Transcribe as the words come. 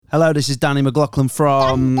Hello, this is Danny McLaughlin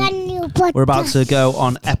from... We're about to go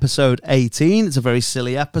on episode 18. It's a very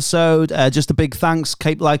silly episode. Just a big thanks.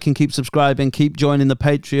 Keep liking, keep subscribing, keep joining the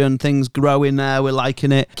Patreon. Things growing there. We're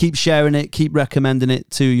liking it. Keep sharing it. Keep recommending it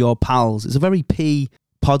to your pals. It's a very P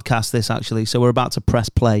podcast, this, actually. So we're about to press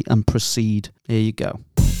play and proceed. Here you go.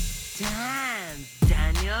 Damn,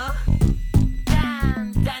 Daniel.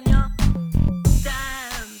 Damn, Daniel.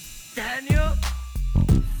 Damn, Daniel.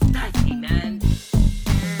 Spicy, man.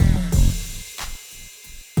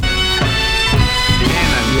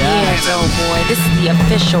 Yes, oh boy, this is the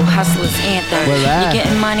official Hustlers anthem. We're at. You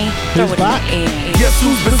getting money? Throw Who's it back? in the air. Guess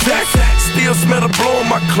who's possessed? Still smell the blow on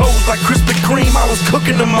my clothes like Krispy Kreme. I was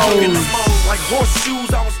cooking the moles. Like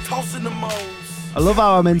horseshoes, I was tossing the moles. I love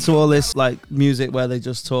how I'm into all this like music where they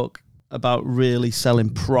just talk about really selling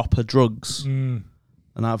proper drugs. And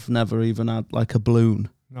I've never even had like a balloon.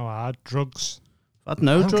 No, I had drugs. I've had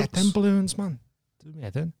no I don't drugs. get them balloons, man. Do me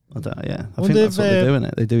head in. I think Wonder that's if, what they're doing.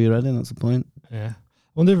 It. They do your head in. That's the point. Yeah.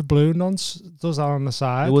 Wonder if a balloon nonce does that on the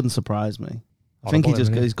side. It wouldn't surprise me. I think Horrible,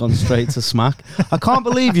 isn't it? he's gone straight to smack. I can't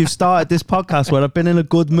believe you've started this podcast where I've been in a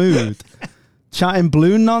good mood, chatting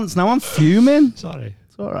balloon nonce. Now I'm fuming. Sorry.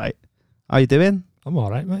 It's all right. How you doing? I'm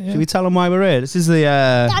all right, mate. Yeah. Should we tell them why we're here? This is the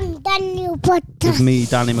with me,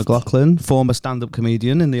 Danny McLaughlin, former stand-up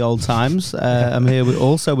comedian in the old times. I'm here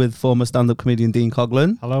also with former stand-up comedian Dean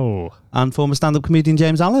Coughlin Hello. and former stand-up comedian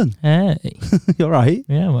James Allen. Hey. You're right.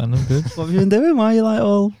 Yeah, man, I'm good. What have you been doing? Why are you like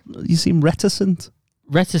all? You seem reticent.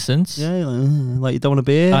 Reticence? Yeah, you're like you don't want to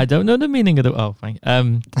be here. I don't know the meaning of the... Oh, fine.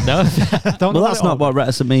 No. Don't Well, that's not what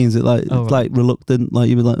reticent means. It like Oh, it's like reluctant. Like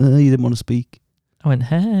you were like you didn't want to speak. I went,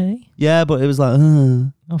 hey. Yeah, but it was like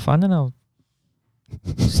Oh, fine, then I'll...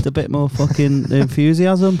 just a bit more fucking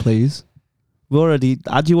enthusiasm, please. We've already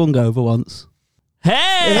had you hungover once.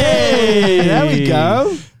 Hey! There we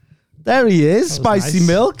go. There he is, That was Spicy nice.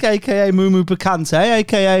 Milk, aka Mumu Picante,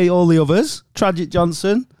 aka all the others. Tragic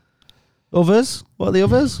Johnson. Others? What are the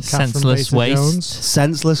others? Senseless Catherine Waste. Beta-Jones.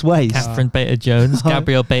 Senseless Waste. Catherine Beta-Jones.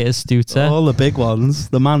 Gabrielle Beta-Stuter. All the big ones.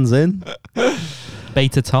 The man's in.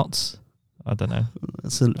 Beta-Tots. I don't know.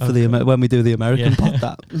 That's for when we do the American Yeah. pod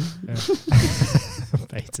that.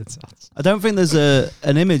 Beta tots. I don't think there's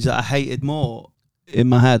an image that I hated more in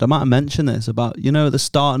my head. I might have mentioned this about, the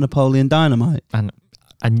start of Napoleon Dynamite And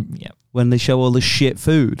yeah. when they show all the shit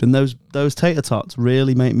food, and those tater tots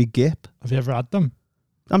really make me gip. Have you ever had them?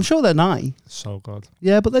 I'm sure they're nice. So good.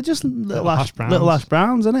 Yeah, but they're just little hash browns. little hash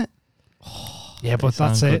browns, isn't it? Yeah, but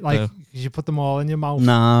sound that's it. good, Like, though. 'cause you put them all in your mouth.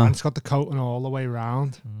 Nah. And it's got the coating all the way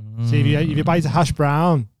round. So if you bite a hash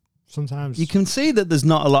brown, sometimes... You can see that there's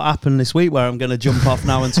not a lot happening this week where I'm going to jump off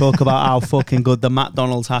now and talk about how fucking good the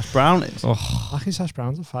McDonald's hash brown is. Mackey's hash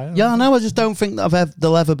browns are fire. Yeah, I know. I just don't think that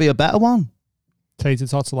there'll ever be a better one. Tater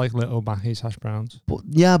tots are like little Mackey's hash browns. But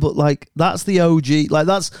yeah, but like that's the OG. Like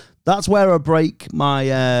that's where I break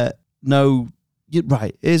my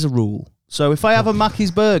right. Here's a rule. So if I have a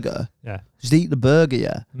Mackey's burger, Yeah. just eat the burger.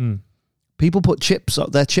 Yeah. People put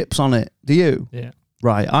their chips on it. Do you? Yeah.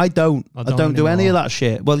 Right. I don't. I I don't don't do any of anymore. that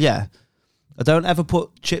shit. Well, yeah. I don't ever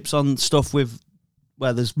put chips on stuff where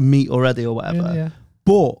there's meat already or whatever. Yeah.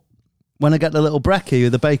 But when I get the little brekkie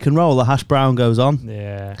with the bacon roll, the hash brown goes on.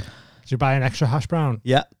 Yeah. Did you buy an extra hash brown?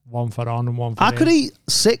 Yeah. One for on and one for I in. could eat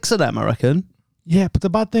 6 of them, I reckon. Yeah, but the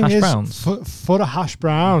bad thing Hash is, browns? for a hash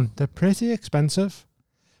brown, they're pretty expensive.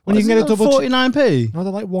 When you What, can is get a it double... 49p. No,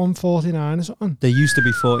 they're like 1.49 or something. They used to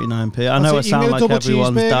be 49p. I know That's I it, sound you like can get a double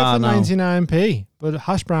everyone's cheeseburger down for now. 99p, but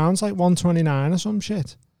hash browns like 1.29 or some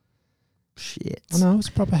shit. Shit. I know, it's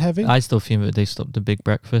proper heavy. I still feel that they stopped the big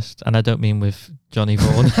breakfast. And I don't mean with Johnny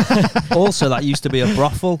Vaughan. Also, that used to be a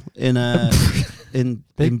brothel in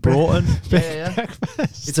Broughton.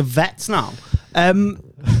 breakfast. It's a Vets now.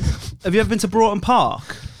 Have you ever been to Broughton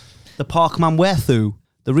Park? The Park Manwerthu,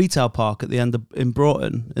 the retail park at the end in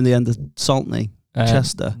Broughton, in the end of Saltney,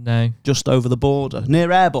 Chester, No. just over the border, near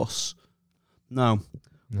Airbus. No.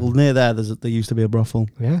 Well, near there, there used to be a brothel.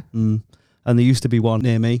 Yeah. And there used to be one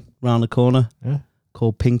near me, round the corner, Yeah.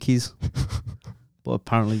 called Pinky's. But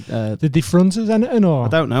apparently... Did they front us anything or? I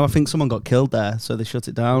don't know. I think someone got killed there, so they shut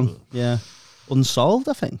it down. Yeah. Unsolved,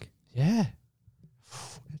 I think. Yeah.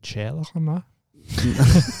 Sherlock on that.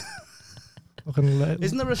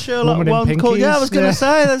 Isn't there a Sherlock Woman in one called... Yeah, I was going to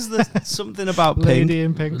pinkies, say, there's something about pink. Lady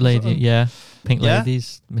in pink. or Lady, something. yeah. Pink Yeah?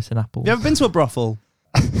 ladies missing apples. Have you ever been to a brothel?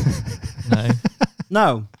 No.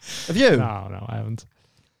 No. Have you? No, I haven't.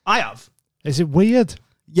 I have. Is it weird?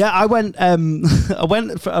 Yeah, I went... I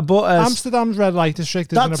bought a... Amsterdam's red light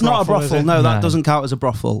district isn't That's a brothel, not a brothel. is it? No, that No. doesn't count as a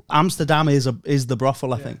brothel. Amsterdam is the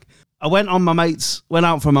brothel, I think. I went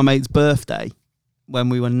out for my mate's birthday when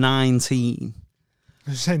we were 19.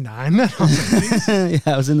 I was saying 9 then. I was like,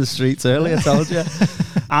 Yeah, I was in the streets earlier, I told you.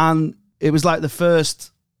 And it was like the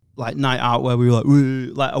first like night out where we were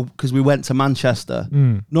like because we went to Manchester.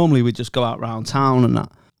 Normally we'd just go out around town and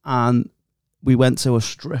that. And we went to a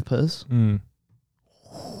strippers.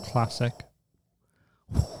 Classic.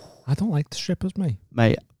 I don't like the strippers, mate.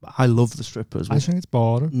 Mate, I love the strippers. I think it's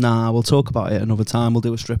boring. Nah, we'll talk about it another time. We'll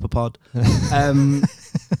do a stripper pod.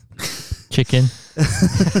 Chicken.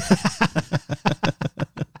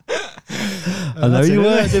 I know you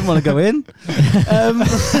were. I didn't want to go in.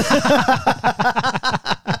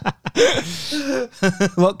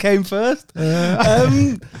 What came first?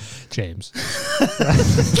 James.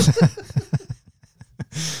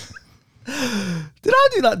 Did I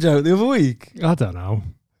do that joke the other week? I don't know.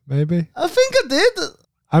 Maybe. I think I did.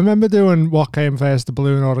 I remember doing what came first, the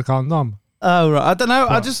balloon or the condom. Oh, right. I don't know.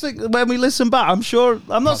 I just think when we listen back, I'm sure.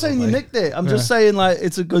 I'm not saying you nicked it. I'm just saying, like,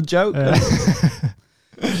 it's a good joke.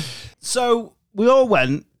 So we all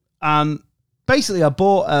went, and basically I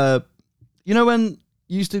bought you know when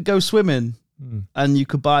you used to go swimming and you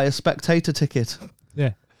could buy a spectator ticket?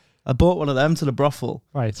 Yeah. I bought one of them to the brothel.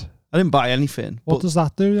 Right. I didn't buy anything. What does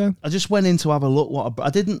that do then? I just went in to have a look. I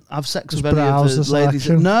didn't have sex Just with any of browse the the ladies.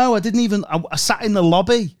 selection? No, I didn't even. I sat in the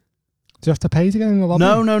lobby. Do you have to pay to get in the lobby?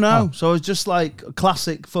 No. Oh. So I was just like a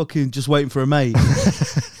classic fucking just waiting for a mate.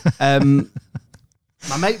 My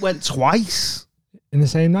mate went twice. In the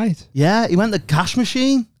same night? Yeah, he went the cash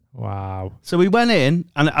machine. Wow. So we went in,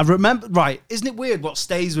 and I remember. Right, isn't it weird what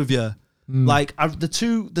stays with you? Like the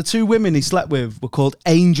two women he slept with were called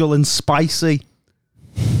Angel and Spicy.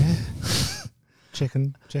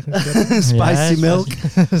 Chicken stripper. Spicy milk.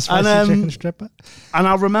 Spicy chicken stripper. And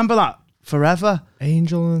I'll remember that forever.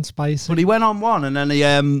 Angel and Spicy. But he went on one, and then he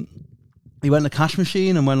went the cash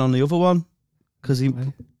machine and went on the other one because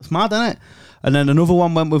it's mad, isn't it? And then another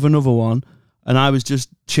one went with another one, and I was just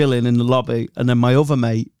chilling in the lobby. And then my other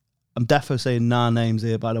mate, I'm defo saying names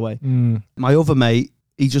here, by the way. My other mate,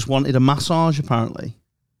 he just wanted a massage apparently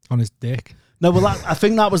on his dick. No, well, I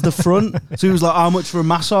think that was the front. So he was like, "How much for a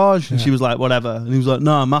massage?" And she was like, "Whatever." And he was like,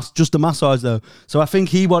 "No, just a massage though." So I think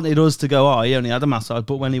he wanted us to go. Oh, he only had a massage,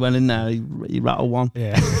 but when he went in there, he rattled one.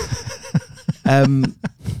 Yeah.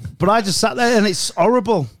 But I just sat there, and it's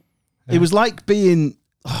horrible. Yeah. It was like being.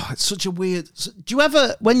 Oh, it's such a weird. Do you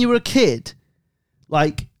ever, when you were a kid,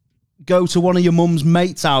 like, go to one of your mum's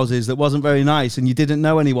mates' houses that wasn't very nice, and you didn't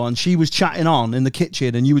know anyone? She was chatting on in the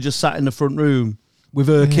kitchen, and you were just sat in the front room with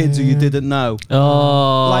her kids who you didn't know.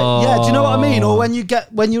 Oh, like, yeah, do you know what I mean? Or when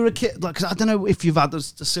you're a kid, like, 'cause I don't know if you've had a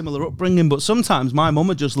similar upbringing, but sometimes my mum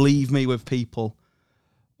would just leave me with people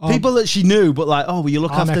that she knew, but like, will you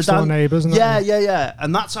look after next door neighbours? Yeah.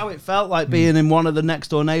 And that's how it felt like being in one of the next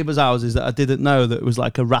door neighbours' houses that I didn't know that it was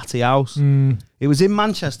like a ratty house. It was in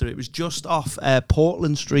Manchester. It was just off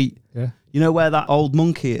Portland Street. Yeah. You know where that old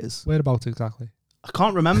monkey is? Whereabouts exactly? I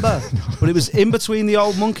can't remember, but it was in between the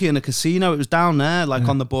old monkey and a casino. It was down there, like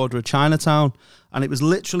on the border of Chinatown, and it was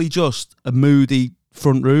literally just a moody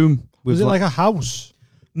front room. Was it like a house?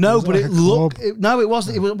 No, but it looked. No, it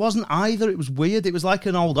wasn't. It wasn't either. It was weird. It was like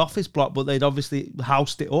an old office block, but they'd obviously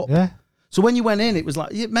housed it up. Yeah. So when you went in, it was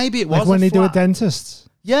like maybe it was like when a they flat. do a dentist.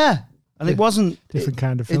 Yeah, and it wasn't different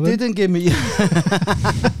kind of. It didn't give me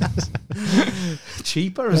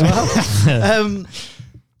cheaper as well.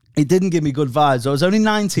 It didn't give me good vibes. I was only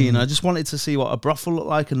 19. I just wanted to see what a brothel looked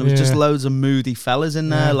like, and there was just loads of moody fellas in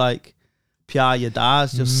there, like Pierre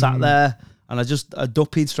Yadars just sat there, and I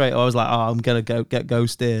duppied straight. I was like, I'm gonna get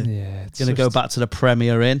Ghost here. Yeah, gonna go back to the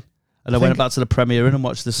Premier Inn, and I went back to the Premier Inn and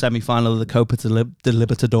watched the semi-final of the Copa de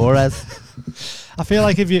Libertadores. I feel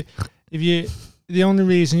like if you the only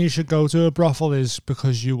reason you should go to a brothel is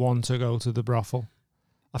because you want to go to the brothel.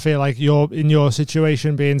 I feel like you're in your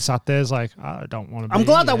situation being sat there is like, I don't want to be. I'm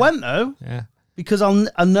glad I went though. Yeah. Because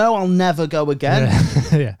I know I'll never go again.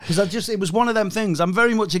 Yeah. Because it was one of them things. I'm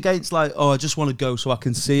very much against like, I just want to go so I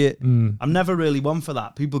can see it. I'm never really one for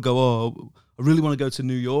that. People go, I really want to go to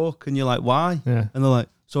New York. And you're like, why? Yeah. And they're like,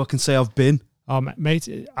 so I can say I've been. Oh, mate,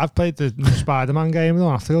 I've played the new Spider-Man game. I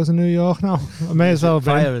don't have to go to New York now. I may as well have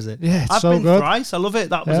been. Fire, is it? Yeah, it's I've so been good. thrice. I love it.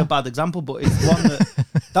 That was a bad example, but it's one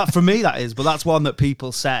that for me that is. But that's one that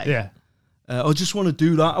people say. Yeah. I just want to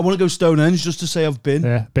do that. I want to go Stonehenge just to say I've been.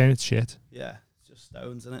 Yeah, Bennett's shit. Yeah, it's just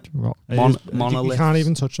stones, isn't it? You can't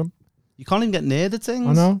even touch them. You can't even get near the things.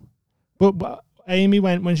 I know. But Amy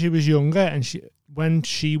went when she was younger, and when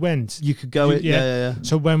she went, you could go. Yeah.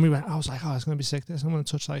 So when we went, I was like, it's going to be sick. This I'm going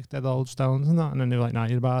to touch like dead old stones and that. And then they were like,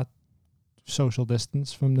 you're about social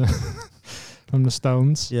distance from the from the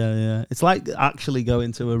stones. Yeah. It's like actually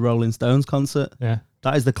going to a Rolling Stones concert. Yeah.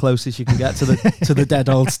 That is the closest you can get to the dead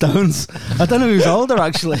old Stones. I don't know who's older,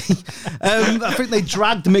 actually. I think they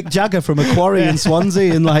dragged Mick Jagger from a quarry in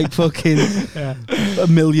Swansea in like fucking a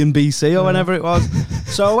million BC or whenever it was.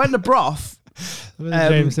 So I went to Broth.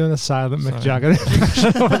 James doing a silent Mick Jagger.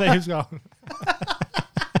 There he's gone.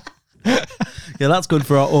 Yeah, that's good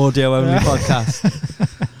for our audio-only podcast.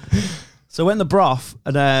 So I went to Broth,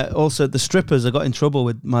 and also the strippers, I got in trouble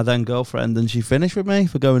with my then girlfriend, and she finished with me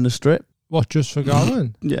for going to strip. What, just for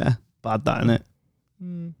going? Yeah, bad that,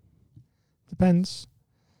 innit? Depends.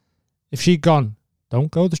 If she'd gone, don't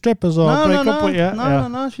go to strippers or break up with you.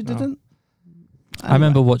 No, she didn't. I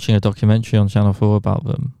remember watching a documentary on Channel 4 about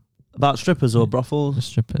them. About strippers or brothels? The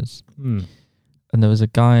strippers. And there was a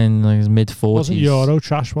guy in like his mid-40s. Wasn't Euro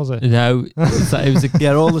trash, was it? No. It was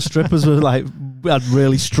yeah, all the strippers were like, had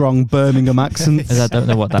really strong Birmingham accents. I don't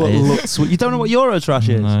know what that is. Looked sweet. You don't know what Eurotrash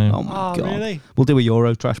is? No. Oh my God. Really? We'll do a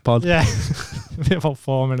Eurotrash pod. Yeah. About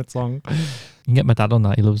 4 minutes long. You can get my dad on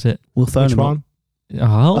that. He loves it. We'll phone Which him one? up.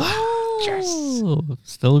 Oh. Yes.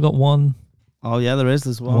 Still got one. Oh yeah,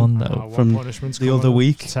 there's one. Though. From punishment's the other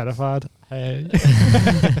week. Terrified. Hey.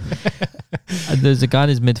 And there's a guy in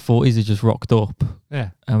his mid-40s who just rocked up. Yeah.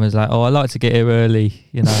 And was like, I like to get here early,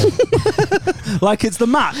 you know. Like it's the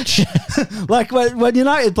match. Like when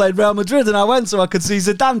United played Real Madrid and I went so I could see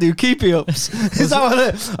Zidane do keepy-ups. Is that what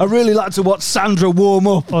it is? I really like to watch Sandra warm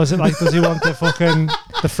up. Or is it like, does he want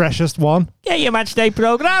the freshest one? Get your match day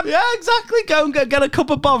programme. Yeah, exactly. Go and get a cup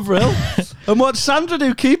of Bovril and watch Sandra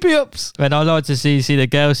do keepy-ups. When I like to see the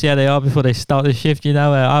girls, see how they are before they start the shift, you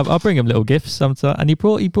know. I'll bring them little gifts sometimes. And he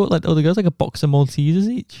brought like all the girls like a box of Maltesers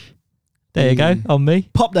each. There you go, on me.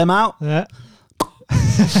 Pop them out. Yeah.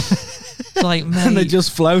 It's like, mate. And they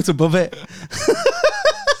just float above it.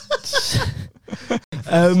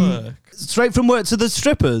 Straight from work to the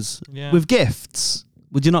strippers with gifts.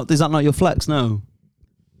 Would you not? Is that not your flex? No.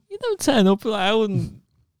 You don't turn up like I wouldn't.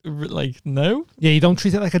 Like no. Yeah, you don't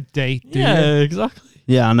treat it like a date, do you? Exactly.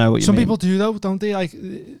 Yeah, I know what you Some mean. people do though, don't they? Like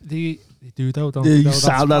they do though, don't Yeah, they? you though?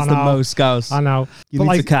 sound that's the most scouse. I know. You But need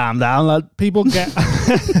like, to calm down, lad. people get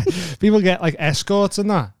like escorts and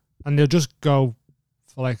that, and they'll just go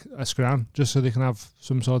for like a scram just so they can have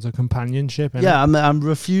some sort of companionship. Yeah, I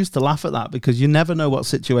refuse to laugh at that because you never know what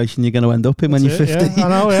situation you're going to end up in when you're 50. Yeah, I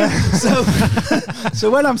know, yeah.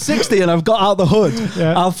 So when I'm 60 and I've got out the hood,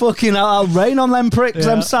 I'll rain on them pricks,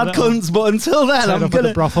 them sad cunts. But until then, I'm going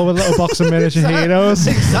to brothel with a little box of miniature heroes.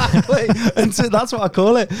 Exactly. Until that's what I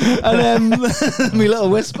call it. And me little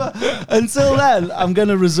whisper. Until then, I'm going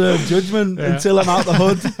to reserve judgment until I'm out the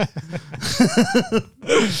hood.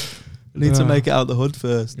 Need to make it out the hood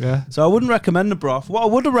first. Yeah. So I wouldn't recommend the broth. What I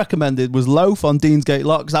would have recommended was Loaf on Deansgate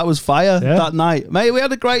Locks. That was fire that night. Mate, we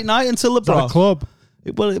had a great night until the broth. A club?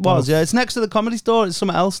 It was, yeah. It's next to the Comedy Store. It's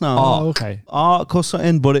something else now. Oh, okay. Arc or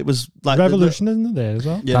something, but it was like... Revolution, isn't it there as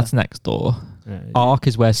well? Yeah. That's next door. Yeah. Arc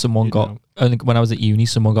is where someone only when I was at uni,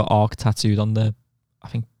 someone got Arc tattooed on the, I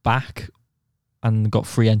think, back and got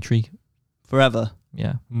free entry. Forever.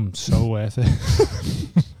 Yeah. So worth it.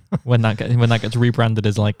 when that gets rebranded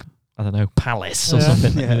as like, I don't know, Palace or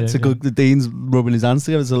something. Yeah, it's a good... The Dean's rubbing his hands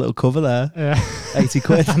together. There's a little cover there. Yeah. 80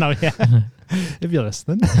 quid. I know, yeah. If you're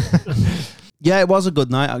listening. Yeah, it was a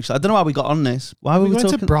good night, actually. I don't know how we got on this. Why were we went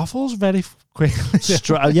talking... to brothels very quickly.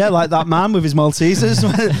 Yeah, like that man with his Maltesers.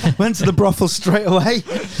 Went to the brothel straight away.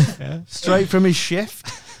 Yeah. Straight from his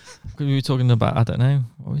shift. We were talking about, I don't know,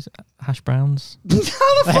 what was it? Hash browns? How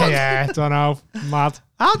the fuck? Yeah, don't know. Mad.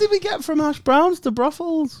 How did we get from hash browns to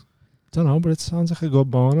brothels? Don't know, but it sounds like a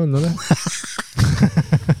good morning, doesn't it?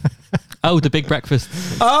 Oh, the big breakfast.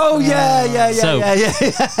 Oh, yeah. So-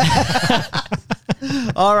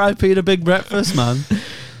 R.I.P. the big breakfast, man.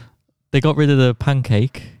 They got rid of the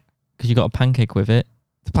pancake because you got a pancake with it.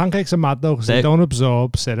 The pancakes are mad though because they don't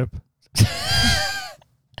absorb syrup.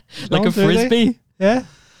 Like Don't, a do they? frisbee. Yeah.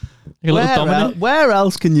 Like a little dominant. Where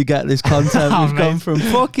else can you get this content? Oh, We've gone mate. from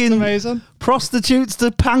fucking Amazing. prostitutes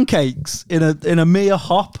to pancakes in a mere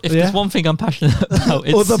hop. If there's one thing I'm passionate about,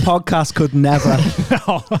 it's Other podcasts could never.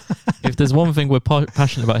 if there's one thing we're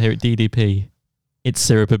passionate about here at DDP, it's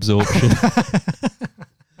syrup absorption.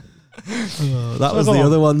 That was the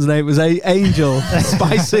other one's name. It was Angel.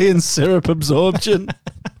 Spicy and syrup absorption.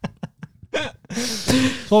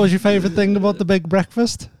 What was your favourite thing about the big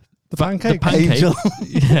breakfast? The pancake? The pancake. Angel.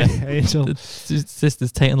 Yeah. Angel. The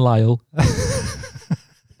sisters Tate and Lyle. You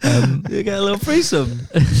get a little threesome.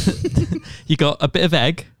 You got a bit of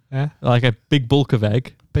egg, Yeah. like a big bulk of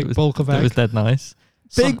egg. Big bulk of That egg. was dead nice.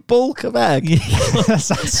 big bulk of egg.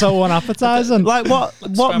 That's so unappetizing. Like what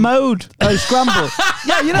Scramble. mode? Oh, scramble.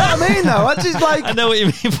 Yeah, you know what I mean though. I just like I know what you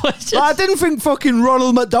mean. But it's just- I didn't think fucking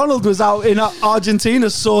Ronald McDonald was out in Argentina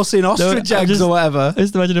sourcing ostrich I'm eggs just- or whatever. I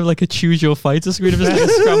just imagine if like a choose your fighter screen of just like a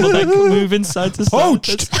scrambled egg moving side to side.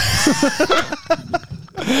 Poached.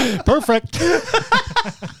 Perfect.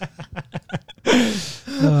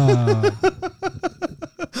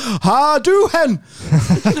 Hadouken!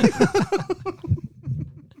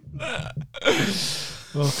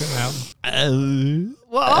 Fucking hell.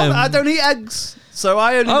 Well, I don't eat eggs, so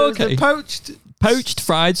I only know okay. the poached. Poached,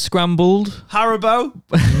 fried, scrambled. Haribo,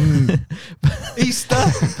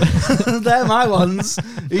 Easter. They're my ones.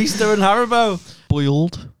 Easter and Haribo.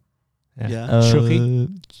 Boiled. Yeah. Chucky?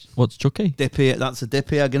 What's chucky? Dippy. That's a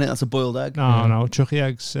dippy egg, isn't it? That's a boiled egg. No, chucky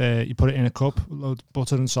eggs. You put it in a cup, load of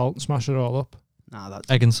butter and salt, and smash it all up. Nah, that's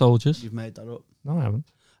Egg and soldiers. you've made that up. No, I haven't.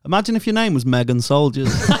 Imagine if your name was Megan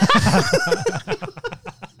Soldiers.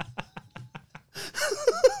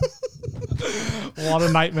 What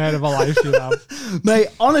a nightmare of a life you have. Mate,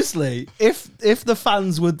 honestly, if the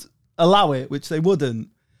fans would allow it, which they wouldn't,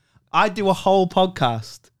 I'd do a whole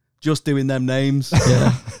podcast just doing them names.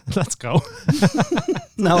 Yeah. Let's go.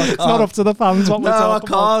 No, I can't. It's not up to the fans what we're No, I talking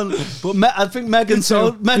about. can't. But I think Megan Do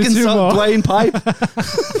sold two more. Dwayne Pipe.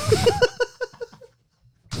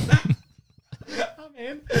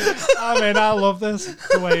 I mean, I love this.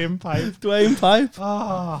 Dwayne Pipe. Dwayne Pipe.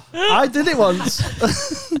 Ah. I did it once.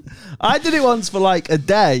 I did it once for like a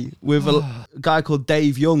day with a guy called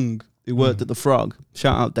Dave Young who worked at the Frog.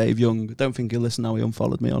 Shout out Dave Young. Don't think he'll listen now. He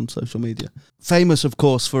unfollowed me on social media. Famous, of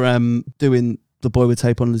course, for doing The Boy with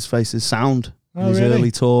Tape on His Face's sound in his really?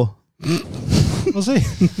 early tour. Was he?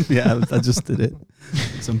 Yeah, I just did it.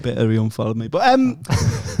 Some bitter he unfollowed me. But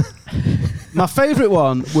my favourite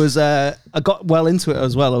one was I got well into it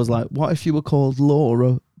as well. I was like, what if you were called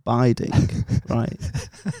Laura Biding, right?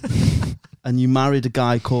 And you married a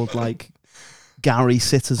guy called like Gary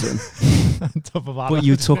Citizen, but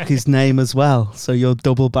you took his name as well. So your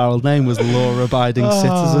double-barreled name was Laura Biding Citizen.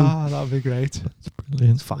 Ah, that'd be great.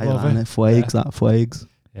 Brilliant. Fire love line it. it. Fuegs, that Fuegs.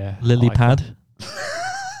 Yeah. Lily I like pad. that.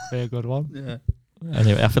 Be a good one. Yeah.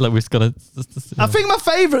 Anyway, I feel like we're just gonna. I think my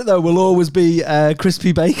favourite though will always be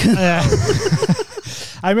crispy bacon. Yeah.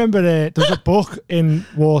 I remember there was a book in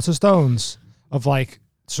Waterstones of like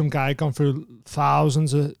some guy gone through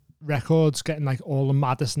thousands of records getting like all the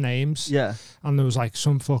maddest names. Yeah. And there was like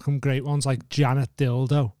some fucking great ones like Janet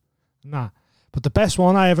Dildo. Nah. But the best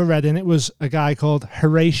one I ever read in it was a guy called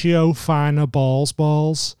Horatio Finer Balls.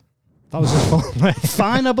 That was his full name.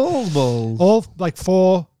 Finer balls. All like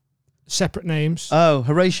 4 separate names. Oh,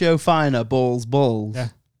 Horatio Finer balls. Yeah.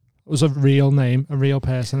 It was a real name, a real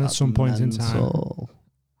person at some point in time. Mental.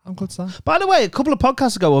 How good's that? By the way, a couple of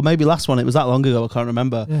podcasts ago, or maybe last one, it was that long ago, I can't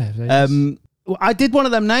remember. Yeah. I did one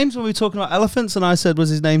of them names when we were talking about elephants, and I said, was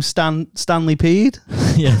his name Stanley Pede?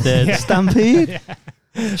 yeah, there. Stampede?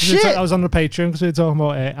 Shit. I was on the Patreon because we were talking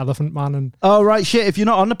about Elephant Man and Oh, right, shit. If you're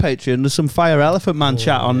not on the Patreon, there's some Fire Elephant Man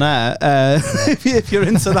chat on there. If you're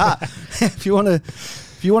into that, if you want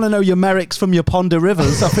to know your merricks from your Ponder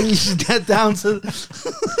Rivers, I think you should get down to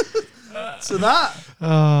that.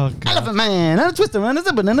 oh god. Elephant Man, and a Twister, and a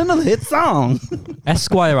Zippin, and another hit song.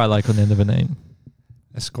 Esquire, I like on the end of a name.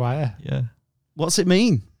 Esquire. Yeah, What's it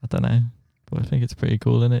mean? I don't know, but I think it's pretty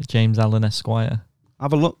cool, isn't it? James Allen Esquire.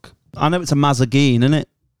 Have a look. I know it's a Mazagine, isn't it?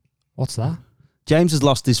 What's that? James has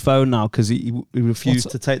lost his phone now because he refused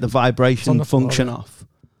to take the vibration the floor, function yeah. off.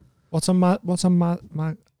 What's a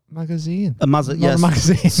magazine? A Not yes. a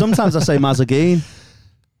magazine. Sometimes I say Mazagine.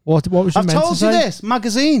 What was you I've meant to told say? you this.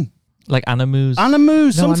 Magazine. Like Animus.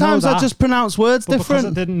 Animus. No, I know Sometimes I that. just pronounce words But because I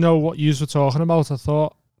different. didn't know what you were talking about, I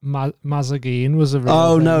thought Mazagine was a real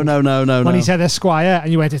Oh, thing. no. When he said Esquire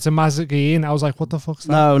and you went, it's a Mazagine, I was like, what the fuck's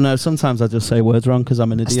that? No. Sometimes I just say words wrong because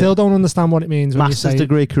I'm an I idiot. still don't understand what it means when Master's you say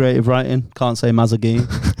degree creative writing. Can't say Mazagine.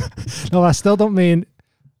 No, I still don't mean.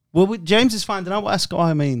 Well, James is finding out what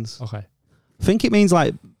Esquire means. Okay. I think it means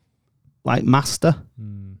like master,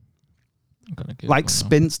 I'm gonna give like it one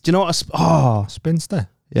spins. Do you know what? Oh, Spinster.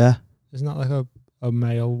 yeah. Isn't that like a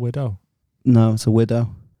male widow? No, it's a widow.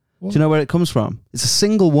 What? Do you know where it comes from? It's a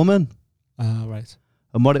single woman. Right.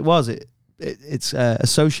 And what it was, it's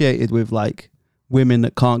associated with like women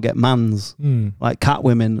that can't get mans, like cat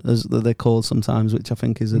women, as they're called sometimes, which I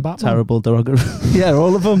think is a Batman. terrible derogatory. Yeah,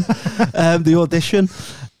 all of them. The Audition.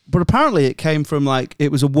 But apparently it came from like,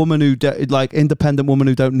 it was a woman who, like independent woman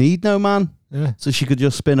who don't need no man. Yeah. So she could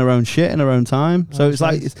just spin her own shit in her own time. So That's it's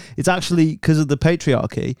like, right. it's actually because of the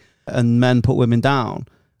patriarchy and men put women down.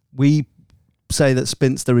 We say that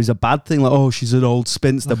spinster is a bad thing, like, oh, she's an old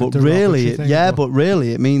spinster, Like a but really, derogatory thing, but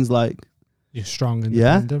really, it means like, You're strong and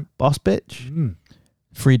yeah, independent. boss bitch. Mm.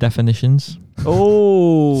 3 definitions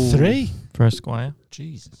Oh, 3? for Esquire.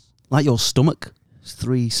 Jesus. like your stomach. It's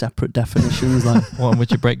 3 separate definitions. Like, One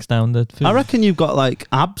which it breaks down the food. I reckon you've got like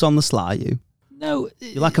abs on the sly. No.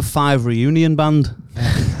 You're like a 5 reunion band.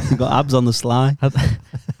 You've got abs on the sly.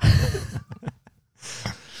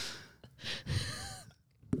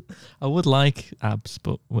 I would like abs,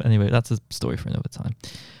 but anyway, that's a story for another time.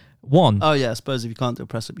 1. Oh yeah, I suppose if you can't do a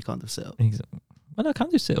press up, you can't do a sit up. Well, I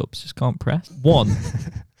can't do sit-ups, just can't press. 1.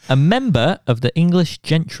 A member of the English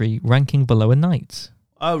gentry ranking below a knight.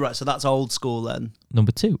 Oh right, so that's old school then.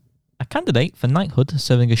 Number 2. A candidate for knighthood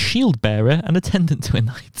serving as shield bearer and attendant to a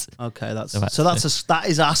knight. Okay, that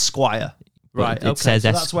is a squire. Well, Right, it okay. says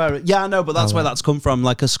So that's where I know, but that's Oh, where right. that's come from.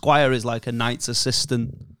 Like a squire is like a knight's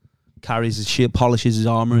assistant, carries his shield, polishes his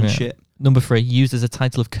armor and Yeah. shit. Number 3. Used as a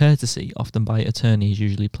title of courtesy, often by attorneys,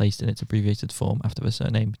 usually placed in its abbreviated form after the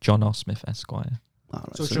surname John R. Smith, Esquire. All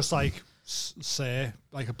right, So it's just like, say,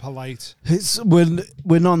 like a polite.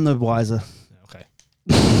 we're none the wiser. Okay.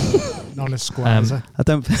 Non-esquire. I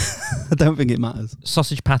don't think it matters.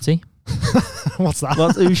 Sausage patty. What's that?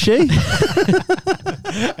 Who's she?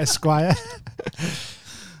 Esquire.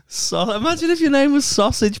 So imagine if your name was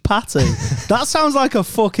Sausage Patty. That sounds like a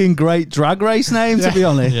fucking great drag race name, to be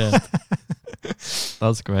honest. Yeah.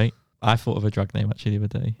 That's great. I thought of a drag name actually the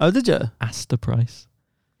other day. Oh, did you? Astor Price.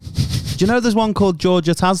 Do you know there's one called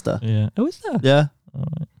Georgia Tasda? Yeah. Oh, is there? Yeah. All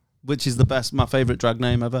right. Which is my favourite drag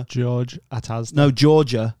name ever. George Atazda. No,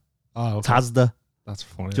 Georgia Oh, okay. Tasda. That's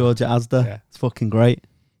funny. Georgia Asda. Yeah. It's fucking great.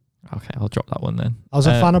 Okay, I'll drop that one then. I was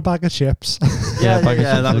a fan of Bag of Chips. Yeah, Bag of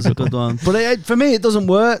Chips that is was a good one. But for me, it doesn't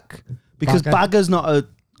work because Bagger. Bagger's not a.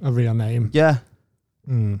 A real name. Yeah.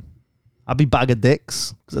 Mm. I'd be bag of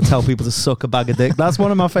dicks because I tell people to suck a bag of dick. That's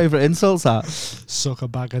one of my favourite insults. That. Suck a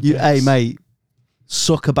bag of You, dicks. hey, mate,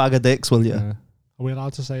 suck a bag of dicks, will you? Yeah. Are we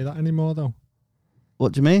allowed to say that anymore, though?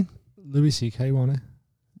 What do you mean? Louis C.K. won it.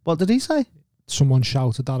 What did he say? Someone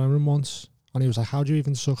shouted at him once, and he was like, "How do you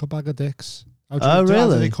even suck a bag of dicks?" How do you, Oh, how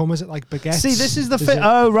really? do they come? Is it like baguettes? See, this is the thing. it-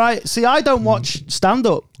 Oh, right. See, I don't watch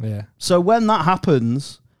stand-up. Yeah. So when that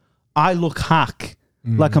happens, I look hack,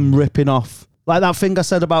 Mm. like I'm ripping off. Like that thing I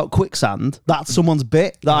said about quicksand, that's someone's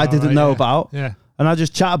bit that I Oh, didn't right, know yeah. about. Yeah. And I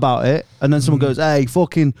just chat about it. And then someone goes, hey,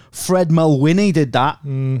 fucking Fred Mulwiney did that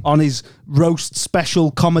on his roast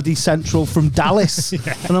special Comedy Central from Dallas.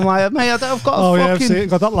 And I'm like, mate, I've got Oh a yeah, I've fucking... seen it.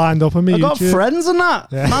 Got that lined up on me. I've got YouTube. friends and that.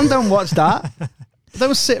 Yeah. Man, don't watch that.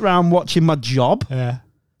 Don't sit around watching my job. Yeah.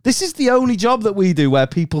 This is the only job that we do where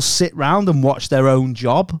people sit round and watch their own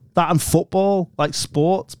job. That and football, like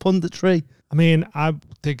sports, punditry. I mean, I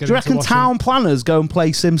did get Do you reckon into watching- town planners go and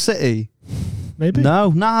play SimCity? Maybe.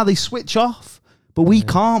 No, they switch off. But we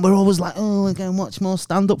can't. We're always like, oh, we're going to watch more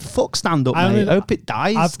stand-up. Fuck stand-up, I mate. mean, Hope it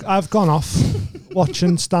dies. I've gone off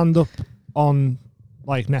watching stand up on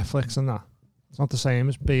like Netflix and that. It's not the same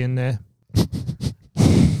as being there.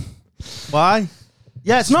 Why?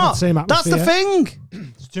 Yeah, it's not. not the same That's the atmosphere. thing.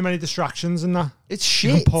 There's too many distractions and that. It's You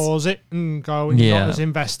can shit. pause it and go and you're Yeah. not as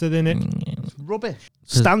invested in it. Rubbish.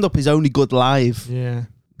 Stand-up is only good live, Yeah.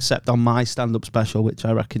 except on my stand-up special, which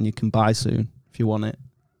I reckon you can buy soon if you want it.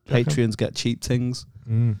 Patreons get cheap things.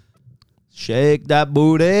 Mm. Shake that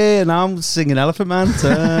booty, and I'm singing Elephant Man.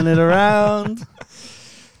 Turn it around.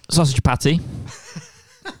 Sausage patty.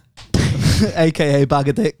 AKA bag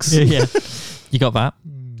of dicks. Yeah. You got that.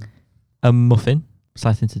 A muffin,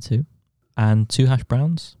 sliced into 2, and 2 hash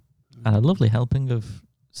browns, and a lovely helping of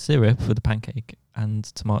syrup for the pancake and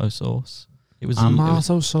tomato sauce. It was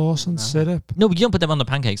Tomato sauce and syrup. no, but you don't put them on the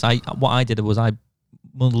pancakes. What I did was I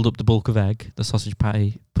muddled up the bulk of egg, the sausage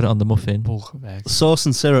patty, put it on the muffin. Bulk of eggs. Sauce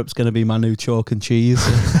and syrup's going to be my new chalk and cheese.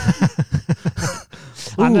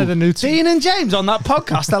 I know the new two, Dean and James on that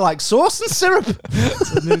podcast, they're like sauce and syrup.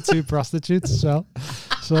 the new 2 prostitutes as well.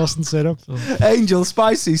 Sauce and syrup. Angel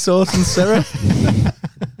spicy sauce and syrup.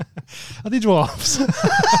 Are they dwarfs?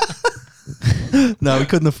 No, we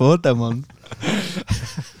couldn't afford them ones.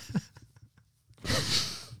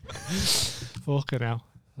 Fucking hell.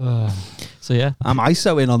 So yeah, Am I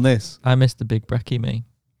so in on this? I missed the big brekkie, me.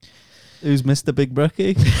 Who's Mr. Big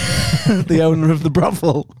Brekkie? The owner of the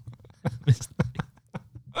brothel.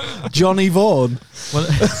 Johnny Vaughan.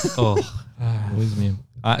 Well, lose me.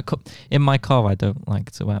 In my car, I don't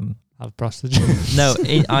like to Have prostitutes. No,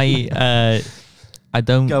 I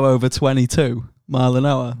don't Go over 22 mile an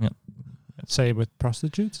hour. Same with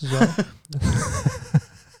prostitutes as well.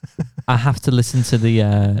 I have to listen to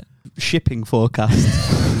the. Shipping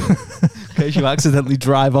forecast. In case you accidentally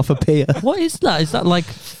drive off a pier. What is that? Is that like?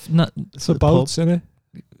 Not, It's a boat, isn't it?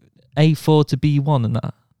 A4 to B1 and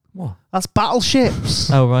that. What? That's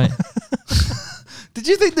battleships. Oh, right. Did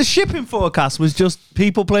you think the shipping forecast was just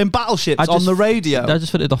people playing battleships on the radio? I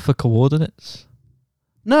just put it off for coordinates.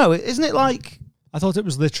 No, isn't it like I thought it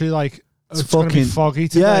was literally like it's fucking going to be foggy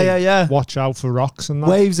today. Yeah. Watch out for rocks and that.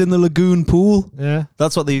 Waves in the lagoon pool? Yeah.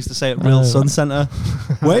 That's what they used to say at Real Sun Centre.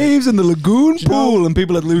 Waves in the lagoon pool, and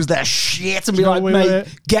people would lose their shit and be like, mate,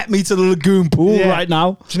 get me to the lagoon pool right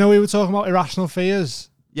now. Do you know we were talking about irrational fears?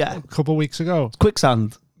 Yeah. A couple of weeks ago.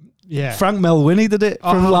 Quicksand. Yeah. Frank Melwinnie did it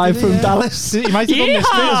from Dallas. He might have done this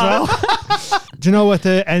bit as well. Do you know at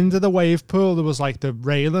the end of the wave pool there was like the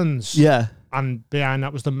railings? Yeah. And behind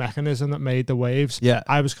that was the mechanism that made the waves. Yeah.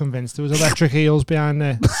 I was convinced there was electric eels behind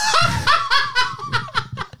there.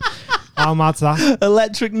 How mad's that?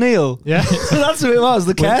 Electric Neil. Yeah. That's who it was,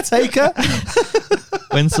 the caretaker.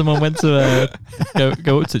 When someone went to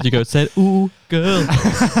go up to it, you go said, "Ooh, girl."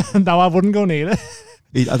 No, I wouldn't go near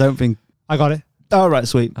it. I don't think. I got it. Oh, right,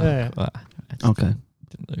 sweet. Yeah. Okay.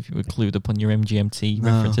 Didn't know if you were clued up on your MGMT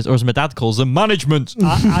references, or as my dad calls them, management.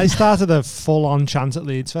 I started a full-on chant at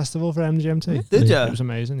Leeds Festival for MGMT. Did you? It was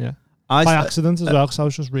amazing, yeah. By accident as well, because I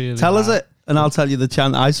was just really Tell us it, and I'll tell you the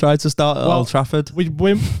chant I tried to start at Old Trafford.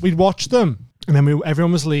 We'd watch them, and then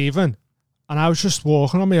everyone was leaving, and I was just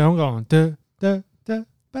walking on my own going, da, da, da,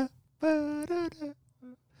 ba, ba, da, da.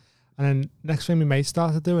 And then next thing my mate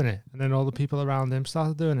started doing it, and then all the people around him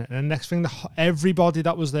started doing it, and then next thing everybody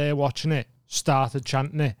that was there watching it started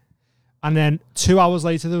chanting it. And then 2 hours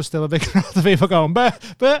later, there was still a big crowd of people going, bah,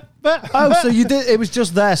 bah, bah. Oh, so you did? It was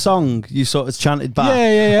just their song you sort of chanted back.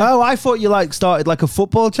 Yeah. Oh, I thought you like started like a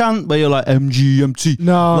football chant where you're like MGMT.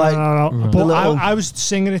 No, like, no. Right. But I was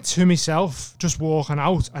singing it to myself, just walking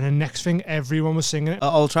out, and the next thing, everyone was singing it.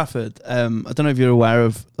 At Old Trafford, I don't know if you're aware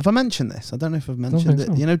of. Have I mentioned this? I don't know if I've mentioned it.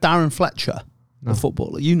 So. You know Darren Fletcher, No. the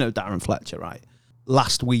footballer. You know Darren Fletcher, right?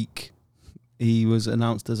 Last week, he was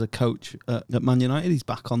announced as a coach at Man United. He's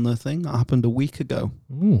back on the thing. That happened a week ago.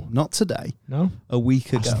 Ooh. Not today. No? A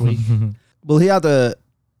week Last ago. week. Well, he had a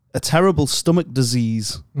terrible stomach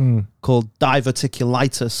disease Mm. called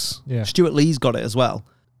diverticulitis. Yeah. Stuart Lee's got it as well.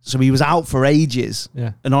 So he was out for ages.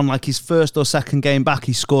 Yeah. And on like his first or second game back,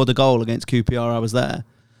 he scored a goal against QPR. I was there.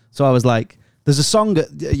 So I was like, there's a song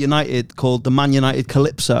at United called the Man United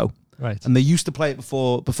Calypso. Right. And they used to play it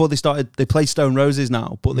before they started. They play Stone Roses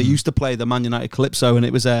now, but they used to play the Man United Calypso, and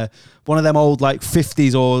it was one of them old like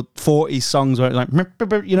 50s or 40s songs where it like,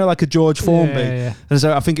 you know, like a George Formby. Yeah. And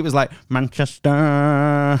so I think it was like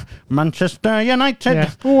Manchester United. Yeah.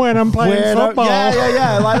 When I'm playing football.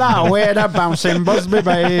 Yeah, like that. We're the bouncing Busby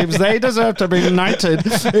babes. They deserve to be knighted.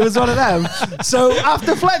 It was one of them. So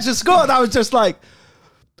after Fletcher scored, I was just like,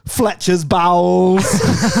 Fletcher's bowels,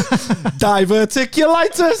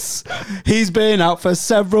 diverticulitis. He's been out for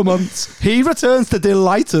several months. He returns to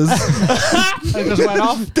delighters. It just went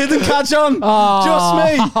off. Didn't catch on.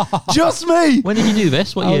 Just me. When did you do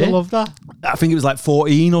this? What I would year? have loved that. I think it was like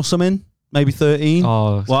 14 or something, maybe 13.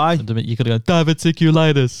 Oh, Why? You could have gone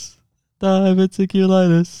diverticulitis.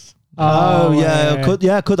 Diverticulitis. Oh,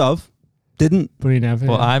 yeah, could have. Didn't. But he never.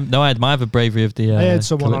 Well, I admire the bravery of the. I had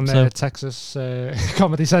someone on Calypso. Texas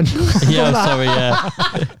Comedy Central. Yeah, sorry, yeah.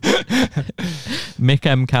 Mick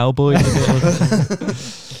M. Cowboy.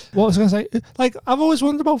 What was I going to say? Like, I've always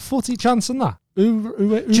wondered about footy chants and that.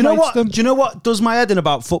 Who Do you know writes what? them? Do you know what does my head in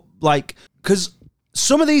about like, because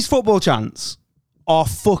some of these football chants are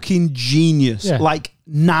fucking genius, Yeah. like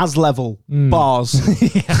Nas level bars.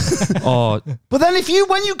 Oh, But then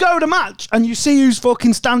when you go to match and you see who's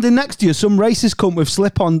fucking standing next to you, some racist cunt with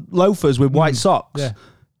slip-on loafers with white socks. Yeah.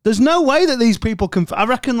 There's no way that these people can. I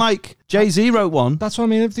reckon like Jay-Z wrote one. That's what I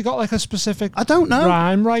mean. If they got like a specific I don't know.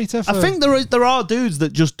 rhyme writer for... I think there are dudes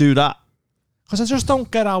that just do that. Because I just don't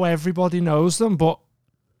get how everybody knows them, but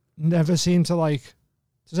never seem to like...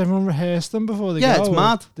 Does everyone rehearse them before they go? Yeah, it's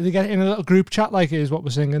mad. Did they get it in a little group chat like, here's what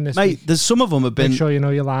we're singing this Mate, week? there's some of them have been. Make sure you know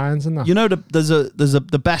your lines and that. You know, there's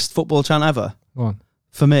the best football chant ever Go on.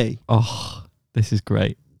 for me. oh, this is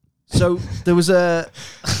great. So there was a.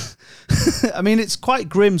 I mean, it's quite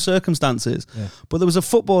grim circumstances, but there was a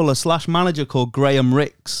footballer / manager called Graham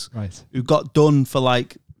Ricks, Right. who got done for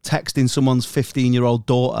like texting someone's 15-year-old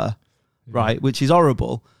daughter, right, which is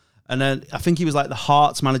horrible. And then I think he was like the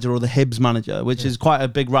Hearts manager or the Hibs manager, which is quite a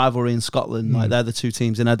big rivalry in Scotland. Like they're the two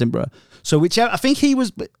teams in Edinburgh. So I think he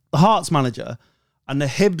was the Hearts manager, and the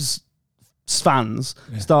Hibs fans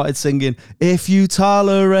started singing, "If you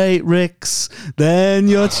tolerate Ricks, then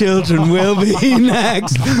your children will be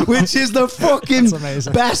next," which is the fucking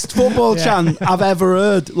amazing. best football chant I've ever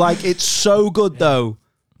heard. Like, it's so good though.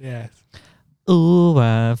 Yeah. Oh,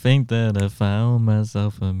 I think that I found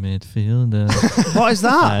myself a midfielder. What is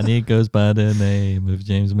that? And he goes by the name of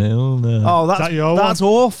James Milner. Oh, that your that's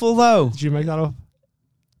awful though. Did you make that up?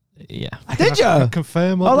 Yeah. Did I you?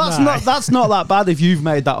 confirm or Oh, deny? that's not that bad if you've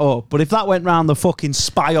made that up. But if that went round the fucking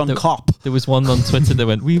spy on cop, There was one on Twitter that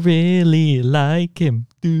went, we really like him.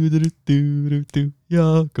 Do do do do do do.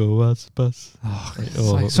 Yeah, go Aspas.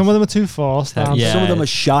 Some of them are too forced. aren't they? Yeah. some of them are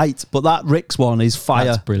shite. But that Rick's one is fire.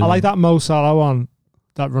 That's brilliant. I like that Mo Salah one.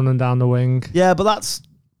 That running down the wing. Yeah, but that's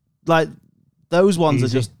like those ones Easy.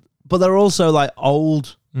 are just. But they're also like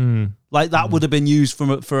old. Mm. Like that would have been used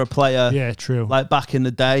for a player Yeah, true. like back in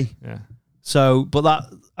the day. Yeah, So, but that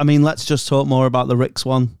I mean, let's just talk more about the Rick's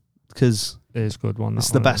one because it is a good one. it's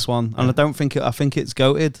that the one. best one, and I don't think I think it's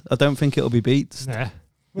goated. I don't think it'll be beat. Yeah.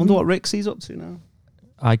 Wonder what Ricksy's up to now.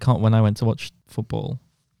 I can't. When I went to watch football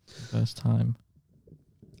the first time,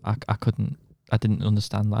 I couldn't. I didn't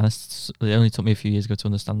understand that. And it only took me a few years ago to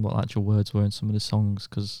understand what actual words were in some of the songs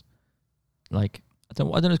because, like, I don't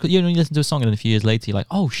know. You know, when you listen to a song and then a few years later, you're like,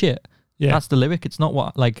 oh shit, Yeah. that's the lyric. It's not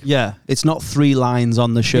what like. Yeah, it's not 3 lines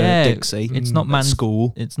on the shirt, Yeah, Dixie. It's not at man's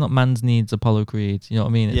school. It's not man's needs Apollo Creed. You know what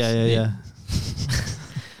I mean? It's, Yeah.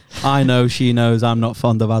 I know, she knows. I'm not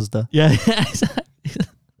fond of Asda Yeah.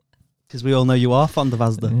 because we all know you are fond of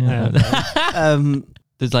Asda. Yeah.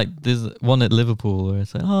 There's one at Liverpool where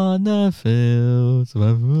it's like, oh, no, feels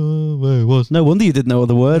where it was. No wonder you didn't know what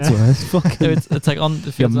the words were. It's fucking So it's like on the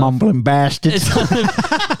you field. mumbling bastard. It's on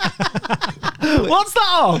the, What's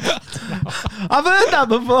that of? I've heard that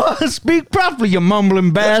before. Speak properly, you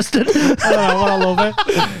mumbling bastard. I don't know, but I love it.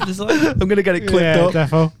 it's like, I'm gonna get it clipped Yeah, up.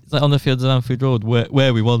 defo. it's like on the fields of Anfield Road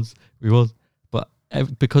where we was. But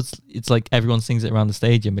because it's like everyone sings it around the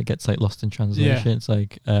stadium, it gets like lost in translation. Yeah. It's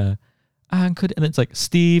like, and it's like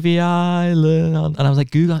Stevie Island. And I was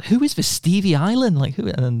like, Google, who is for Stevie Island? Like who?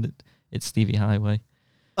 And then it's Stevie Highway.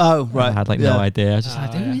 Oh, right. I had like Yeah. no idea. I was just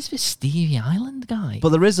like, who yeah. is this Stevie Island guy? But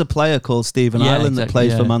there is a player called Stephen Yeah, Ireland that exactly,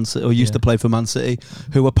 plays for yeah. Man City, or used Yeah. to play for Man City,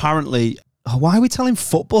 who apparently. Oh, why are we telling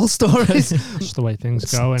football stories? Just the way things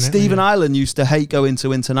go, innit? Stephen Yeah. Ireland used to hate going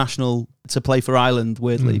to international to play for Ireland.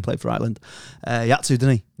 Weirdly, he played for Ireland. He had to,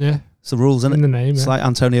 didn't he? Yeah. It's the rules, isn't In it? the name, It's yeah. like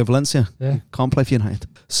Antonio Valencia. Yeah. Can't play for United.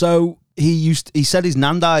 So he said his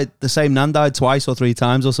nan died, the same nan died twice or 3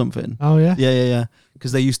 times or something. Oh, yeah? Yeah.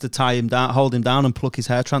 Because they used to tie him down, hold him down, and pluck his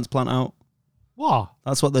hair transplant out. What?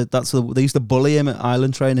 They used to bully him at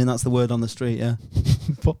Island training. That's the word on the street. Yeah.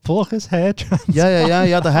 Pluck his hair trans. Yeah.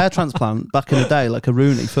 He had a hair transplant back in the day, like a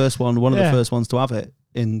Rooney, one of the Yeah. first ones to have it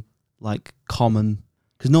in like common.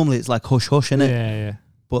 Because normally it's like hush hush, innit? Yeah.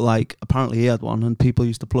 But like apparently he had one, and people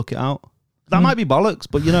used to pluck it out. That might be bollocks,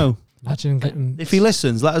 but you know, Imagine getting. if he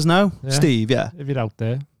listens, let us know, Yeah. Steve. Yeah. If you're out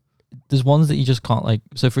there. There's ones that you just can't like.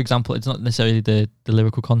 So, for example, it's not necessarily the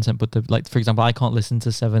lyrical content, but like, for example, I can't listen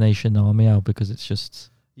to Seven Nation Army Out because it's just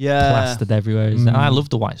plastered everywhere. And I love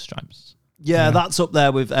the White Stripes. Yeah, that's up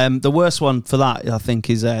there with the worst one for that. I think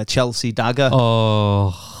is Chelsea Dagger.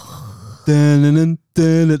 Oh,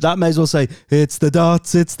 That may as well say it's the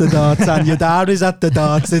darts, and your dad is at the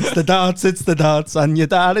darts. It's the darts, and your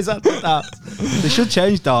dad is at the darts. They should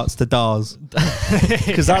change darts to dars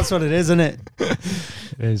because that's what it is, isn't it? It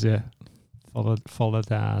is, yeah. Follow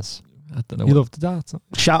Daz. I don't know. You what, love the darts.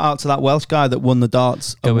 Shout out to that Welsh guy that won the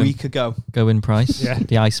darts a week ago. Going Price, Yeah.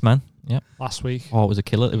 the Iceman. Yeah. Last week. Oh, it was a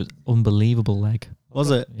killer. It was unbelievable leg.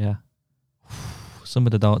 Was it? Yeah. Some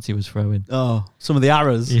of the darts he was throwing. Oh, some of the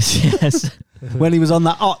arrows Yes. when he was on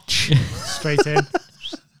that otch. Straight in.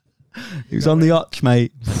 He was on the otch,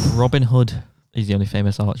 mate. Robin Hood. He's the only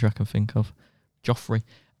famous archer I can think of. Joffrey.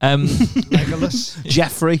 Legolas.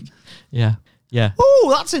 Jeffrey. Yeah.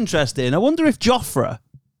 Oh, that's interesting. I wonder if Joffre,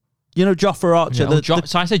 you know Joffre Archer. Yeah.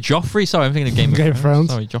 So I said Joffrey. Sorry, I'm thinking of Game of Thrones.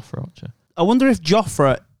 Sorry, Joffrey Archer. I wonder if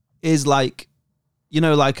Joffre is like, you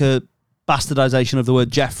know, like a bastardization of the word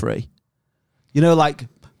Jeffrey. You know, like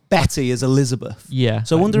Betty is Elizabeth. Yeah.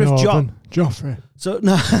 So I wonder if Joffrey. So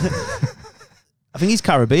no, I think he's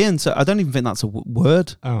Caribbean. So I don't even think that's a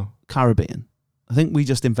word. Oh. Caribbean. I think we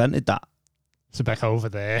just invented that. It's a back over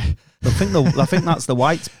there. I think that's the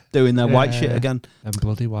whites doing their white shit again. And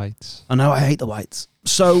bloody whites. I know, I hate the whites.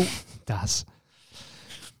 So Daz.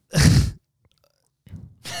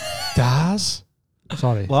 Daz?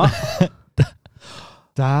 Sorry. what?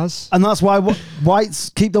 Daz? And that's why whites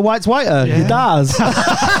keep the whites whiter. Yeah. Your Daz.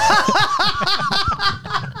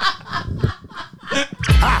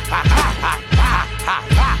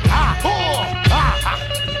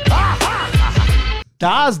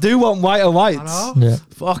 Daz do want whiter whites. Yeah.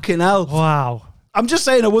 Fucking hell. Wow. I'm just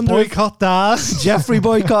saying, I wonder if Boycott Daz. Jeffrey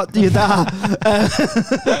boycott your dad.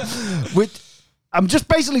 I'm just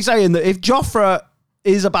basically saying that if Jofra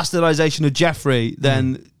is a bastardization of Jeffrey,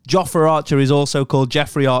 then Jofra Archer is also called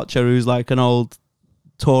Jeffrey Archer, who's like an old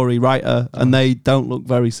Tory writer, and they don't look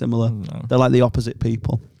very similar. No. They're like the opposite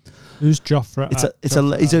people. Who's Jofra?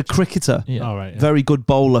 He's a cricketer, Yeah. All right. Yeah. very good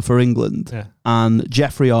bowler for England, Yeah. and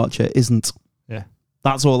Jeffrey Archer isn't. Yeah.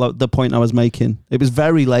 That's all the point I was making. It was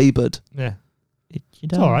very laboured. Yeah.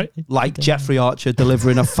 It's all right. Like Jeffrey Archer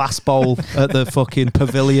delivering a fast bowl at the fucking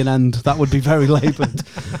pavilion end. That would be very laboured.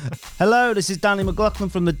 Hello, this is Danny McLaughlin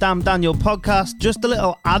from the Damn Daniel podcast. Just a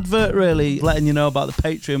little advert, really, letting you know about the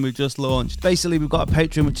Patreon we've just launched. Basically, we've got a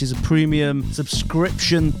Patreon, which is a premium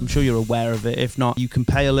subscription. I'm sure you're aware of it. If not, you can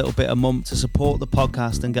pay a little bit a month to support the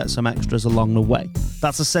podcast and get some extras along the way.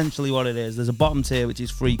 That's essentially what it is. There's a bottom tier, which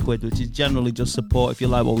is £3, which is generally just support if you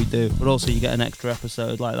like what we do. But also, you get an extra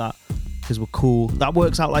episode like that, because we're cool. That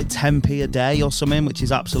works out like 10p a day or something, which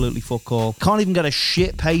is absolutely fuck all. Can't even get a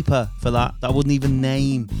shit paper for that I wouldn't even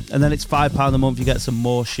name. And then it's £5 a month, you get some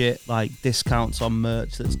more shit, like discounts on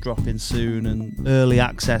merch that's dropping soon, and early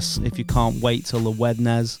access if you can't wait till the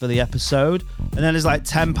Wednesday for the episode. And then it's like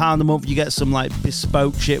 £10 a month, you get some like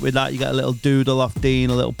bespoke shit with that. You get a little doodle off Dean,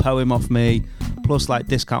 a little poem off me, plus like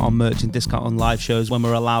discount on merch and discount on live shows when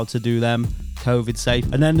we're allowed to do them, COVID safe.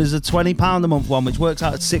 And then there's a £20 a month one, which works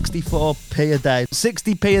out at 64p a day.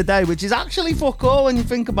 60p a day, which is actually fuck all when you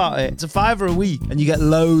think about it. It's a £5 a week, and you get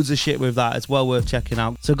loads of shit with that. It's well worth checking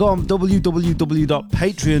out. So go on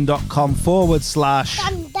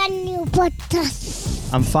www.patreon.com/Daniel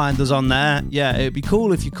and find us on there. Yeah, it'd be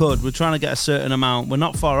cool if you could. We're trying to get a certain amount. We're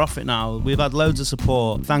not far off it now. We've had loads of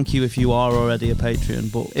support. Thank you if you are already a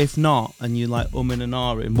Patreon. But if not, and you like umming and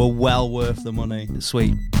ahhing, we're well worth the money. It's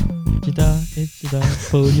sweet.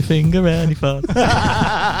 Pull your finger any fun.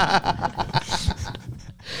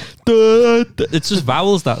 It's just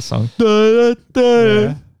vowels, that song.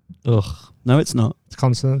 Yeah. Ugh. No, it's not. It's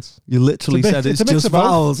consonants. You literally said it's a mix just of both.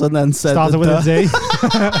 vowels and then said Started with a D.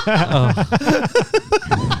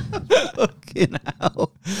 Fucking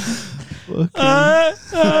hell.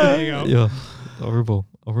 There you go. Yeah. Horrible.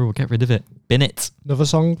 Horrible. Get rid of it. Bin it. Another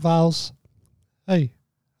song, vowels. Hey.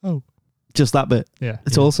 Oh. Just that bit. Yeah.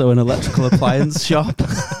 It's also an electrical appliance shop.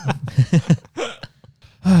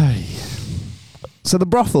 So the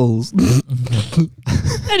brothels.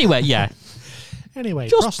 Anyway, yeah. Anyway,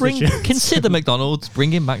 Just prostitutes. consider McDonald's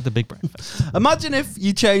bringing back the big breakfast. Imagine if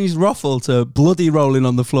you changed ruffle to bloody rolling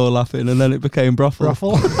on the floor laughing, and then it became brothel.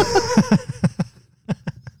 Ruffle.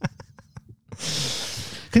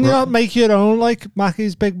 Can you not make your own, like,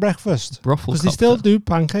 Mackey's Big Breakfast? Brothel Because they still cocktail. do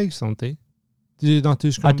pancakes, don't they? Do you not do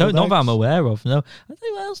I scrambled don't know eggs? that I'm aware of. No, I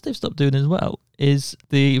think what else they've stopped doing as well is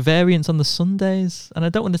the variants on the Sundays, and I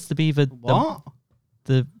don't want this to be What?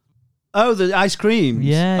 the Oh, the ice cream.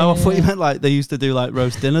 Yeah, Oh, I yeah, thought you yeah. meant like they used to do like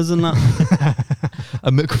roast dinners and that.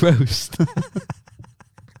 a McRoast.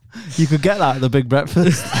 You could get that at the big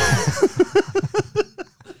breakfast.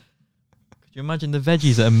 Could you imagine the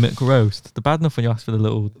veggies at a McRoast? The bad enough when you ask for the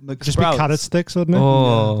little Just be carrot sticks, wouldn't it?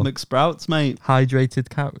 oh McSprouts, mate. hydrated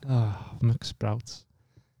carrot. Oh, McSprouts.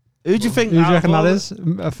 Who do you think? Who do you out of reckon that all- is?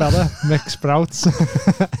 A fella? McSprouts.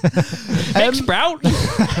 Sprout.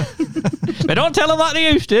 They don't tell them like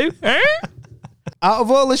they used to. Eh? Out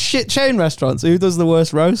of all the shit chain restaurants, who does the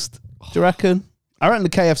worst roast? Do you reckon? I reckon the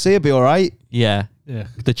KFC would be all right. Yeah, Yeah.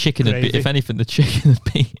 the chicken would be. Gravy. If anything, the chicken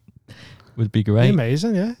would be They're great.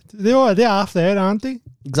 amazing, yeah. They're half there, aren't they?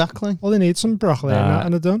 Exactly. All they need some broccoli and Nah. that,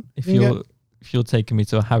 and they're done. If You can you're taking me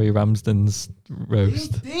to a Harry Ramsden's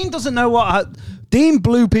roast, Dean doesn't know what. Dean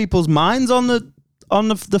blew people's minds on the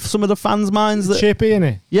some of the fans' minds. get That, chippy,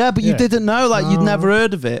 innit? yeah, but you Yeah. didn't know. Like you'd No. never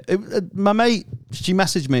heard of it. My mate, she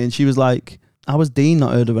messaged me and she was like, "How has Dean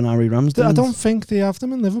not heard of an Harry Ramsden?" I don't think they have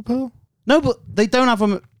them in Liverpool. No, but they don't have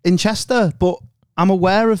them in Chester. But I'm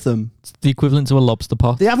aware of them. it's the equivalent to a lobster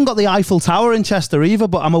pot. They haven't got the Eiffel Tower in Chester either.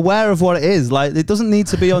 But I'm aware of what it is. Like it doesn't need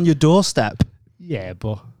to be on your doorstep. Yeah,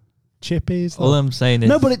 but chippies. All I'm saying is,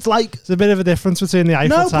 No, but it's like There's a bit of a difference between the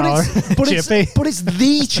Eiffel no, Tower but and it's chippy. but it's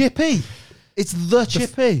the chippy. It's the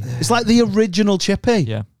chippy. It's like the original chippy.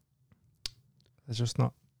 yeah, It's just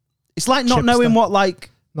not It's like not Chipster. knowing what like.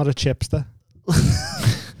 a chipster.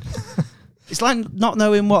 It's like not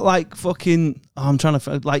knowing what like fucking. Oh, I'm trying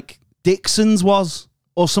to like Dixon's was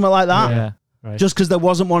or something like that. yeah. Right. Just because there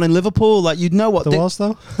wasn't one in Liverpool, like you'd know what. there was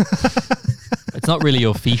though. It's not really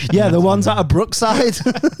your fish. Yeah, the ones out of Brookside.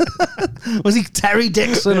 Was he Terry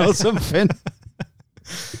Dixon or something?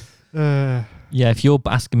 Uh, Yeah, if you're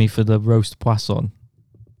asking me for the roast poisson,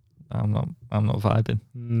 I'm not vibing.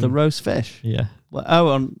 The roast fish. Yeah. Well, oh,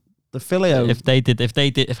 on the Filio.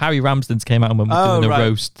 If Harry Ramsden's came out and went, we're Oh, doing a right.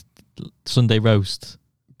 roast, Sunday roast,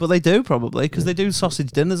 But they do probably because they do sausage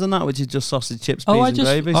dinners and that, which is just sausage chips, Oh, peas, I and just-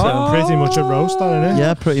 gravy. oh. So Pretty much a roast, that, isn't it?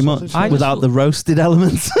 yeah, pretty much Sausage I just without thought- the roasted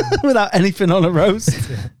elements, without anything on a roast.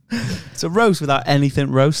 It's a roast without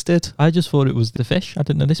anything roasted. I just thought it was the fish. I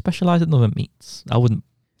didn't know they specialise in other meats. I wouldn't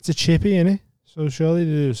It's a chippy, innit? So surely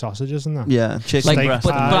they do sausages and that. Yeah, chicken like, Steak breast.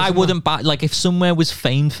 but pies I and wouldn't buy like if somewhere was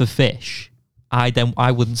famed for fish.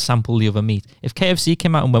 I wouldn't sample the other meat. If KFC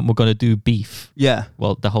came out and went, we're going to do beef, Yeah,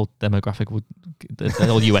 well, the whole demographic would, the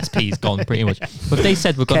whole USP is gone pretty much. But if they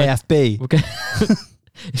said we're going to, KFB.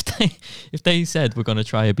 if they said we're going to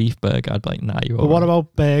try a beef burger, I'd be like, nah, you're But all what right.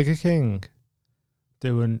 about Burger King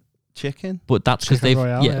doing? Chicken. But that's because Chicken they've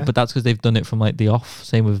Royale, yeah. but that's because they've done it from like the off.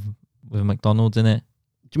 Same with McDonald's in it.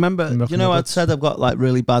 Do you remember? Muffin You know, I'd nuggets. said I've got like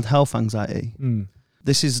really bad health anxiety.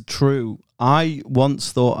 This is true. I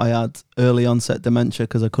once thought I had early onset dementia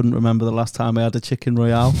because I couldn't remember the last time I had a chicken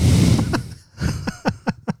royale.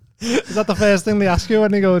 Is that the first thing they ask you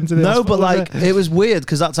when they go into the No, but hospital, like is it was weird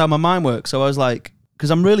because that's how my mind works. So I was like, because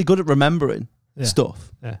I'm really good at remembering Yeah.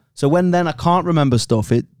 stuff. Yeah. So when then I can't remember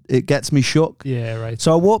stuff, it gets me shook. Yeah, right.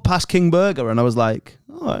 So I walked past King Burger and I was like,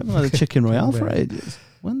 oh, I haven't had a chicken royale for Burger. ages.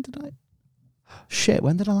 When did I? Shit,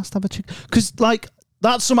 when did I last have a chicken? Because like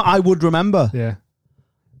that's something I would remember. Yeah.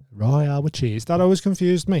 Royale with cheese. That always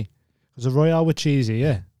confused me. Because a Royale with cheese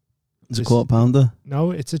here. It's a quarter pounder.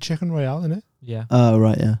 No, it's a chicken Royale, isn't it? Yeah. Oh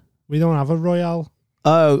right, yeah. We don't have a Royale.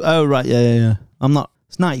 Oh right, yeah. I'm not.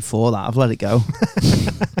 It's 94 that I've let it go.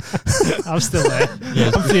 I'm still there.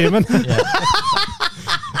 Yeah. I'm fuming. Yeah.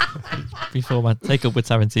 Before man, take up with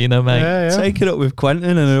Tarantino, mate. Yeah, yeah. Take it up with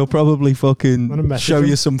Quentin and he'll probably I'm gonna fucking message show him.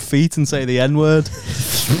 you some feet and say the N word.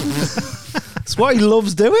 It's what he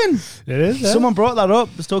loves doing. It is. Yeah. Someone brought that up.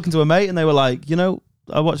 I was talking to a mate and they were like, you know,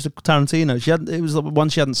 I watched Tarantino. It was the one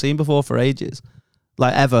she hadn't seen before for ages,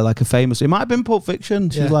 like ever, like a famous. It might have been Pulp Fiction.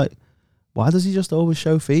 She's Yeah. like, why does he just always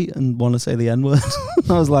show feet and want to say the N word?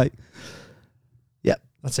 I was like,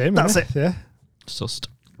 That's him. That's innit? Yeah. Sussed.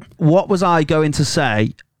 what was I going to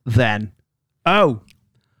say then? Oh,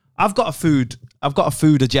 I've got a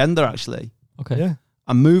food agenda actually. Okay. Yeah.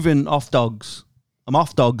 I'm moving off dogs. I'm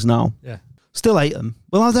off dogs now. Yeah. Still ate them.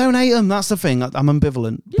 Well, I don't hate them. That's the thing. I'm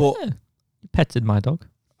ambivalent. But Yeah. You petted my dog.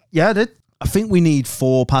 yeah, I did. I think we need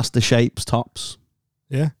 4 pasta shapes tops.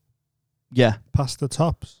 Yeah. Yeah. Pasta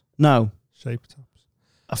tops. No. Shape tops.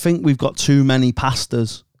 I think we've got too many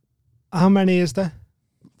pastas. How many is there?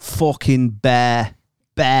 Fucking bare.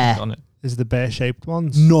 On it. Is the bear shaped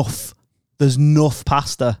ones? Nuff. There's nuff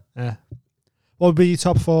pasta. Yeah. What would be your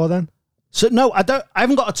top 4 then? So no, I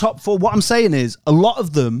haven't got a top 4. What I'm saying is a lot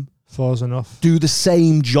of them 4's enough. do the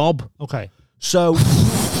same job. Okay. So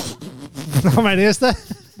How many is there?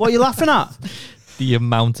 what are you laughing at? The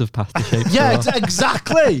amount of pasta shapes. Yeah, there are.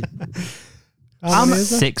 exactly. How many is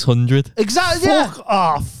there? 600. Exactly. Yeah. Fuck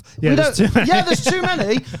off. Yeah, We there's don't- too many. Yeah, there's too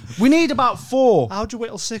many. We need about 4. How'd you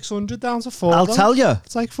whittle 600 down to 4? I'll though? tell you.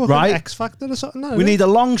 It's like fucking Right. X Factor or something. We need a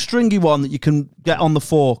long stringy one that you can get on the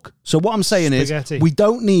fork. So what I'm saying Spaghetti. is we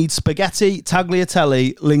don't need spaghetti,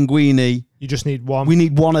 tagliatelle, linguine. You just need one. We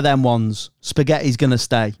need one of them ones. Spaghetti's going to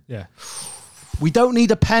stay. Yeah. We don't need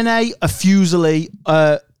a penne, a fusilli,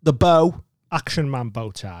 the bow. Action Man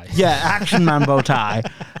bow tie. Yeah, Action Man bow tie.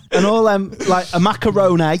 And all them, like a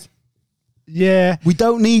macaroni. Yeah. We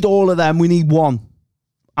don't need all of them. We need one.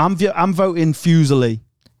 I'm voting fusilli.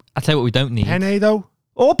 I'll tell you what we don't need. Penne though.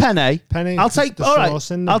 Or penne. Penne. I'll just take, the all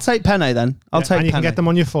sauce right, in I'll there. take penne then. I'll Yeah, take and you penne. can get them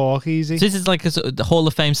on your fork easy. So this is like a sort of the Hall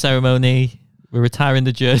of Fame ceremony. We're retiring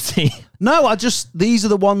the jersey. No, these are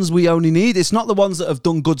the ones we only need. It's not the ones that have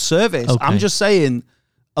done good service. Okay. I'm just saying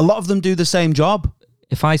a lot of them do the same job.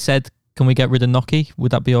 If I said, can we get rid of gnocchi?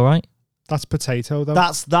 Would that be all right? That's potato though.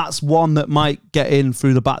 That's one that might get in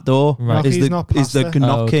through the back door. Right. Is Gnocchi's the not is the pasta.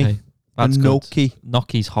 gnocchi. Oh, okay. That's good. Gnocchi.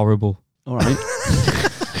 Gnocchi's horrible. All right.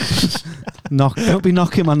 Don't be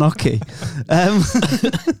knocking my gnocchi.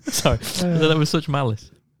 Sorry. That was such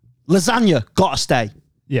malice. Lasagna gotta stay.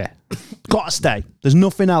 yeah. Gotta stay. There's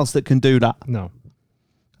nothing else that can do that. No.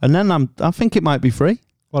 And then I think it might be free.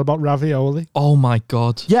 What about ravioli? Oh my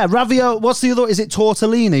God. Yeah, ravioli. What's the other? Is it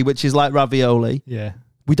tortellini, which is like ravioli? Yeah.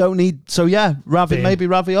 We don't need. So yeah, Bin. maybe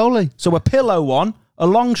ravioli. So a pillow one, a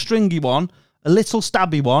long stringy one, a little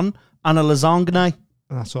stabby one, and a lasagna.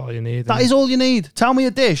 That's all you need. That is all you need. Tell me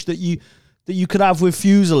a dish that you could have with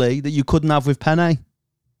fusilli that you couldn't have with penne.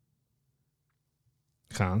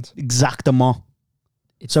 Can't. Exactement.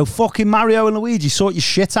 So fucking Mario and Luigi, sort your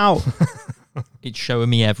shit out. It's showing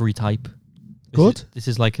me every type. Good. This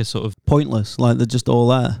is like a sort of, Pointless. Like they're just all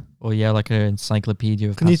there. or yeah, like an encyclopedia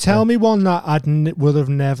of Can you pasta. tell me one that I would have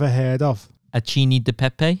never heard of? Acini di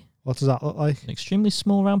pepe? What does that look like? An extremely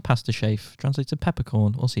small round pasta shape, translates to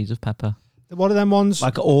peppercorn or seeds of pepper. What are them ones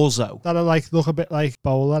Like orzo. that are like look a bit like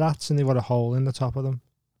bowler hats and they've got a hole in the top of them?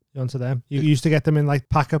 You onto them? You used to get them in like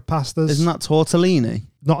pack of pastas. Isn't that tortellini?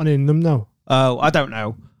 Not in them, no. Oh, I don't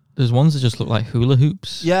know. There's ones that just look like hula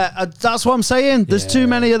hoops. Yeah, that's what I'm saying. There's too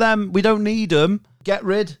many of them. We don't need them. Get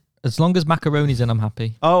rid. As long as macaroni's in, I'm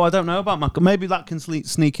happy. Oh, I don't know about mac. Maybe that can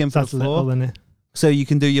sneak in for That's the floor. little, innit? So you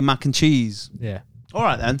can do your mac and cheese. Yeah. All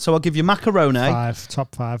right then. So I'll give you macaroni.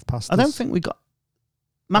 Top five pastas. I don't think we got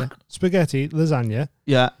Spaghetti, lasagna,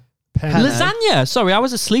 Yeah. penne. Lasagna. Sorry, I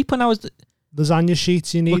was asleep when I was. Lasagna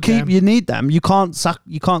sheets, you need them. You need them. You can't.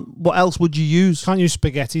 What else would you use? Can't use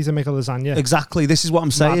spaghetti to make a lasagna. Exactly. This is what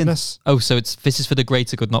I'm saying. Madness. Oh, so this is for the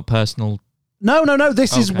greater good, not personal. No.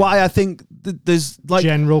 This is Okay. why I think there's like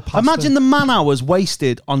General pasta. Imagine the man hours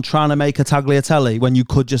wasted on trying to make a tagliatelle when you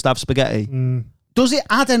could just have spaghetti. Does it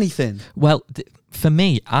add anything? Well, for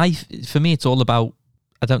me, it's all about.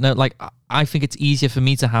 I don't know. Like, I think it's easier for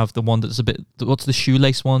me to have the one that's a bit. What's the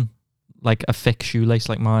shoelace one? Like a thick shoelace,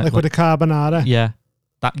 like mine. Like with a carbonara. Yeah.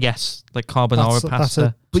 Like carbonara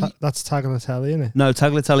pasta. That's tagliatelle, isn't it? No,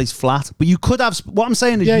 tagliatelle's flat. But you could have. What I'm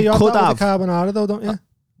saying is, Yeah, you have could that have. with the carbonara though, don't you?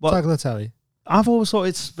 What? Tagliatelle. I've always thought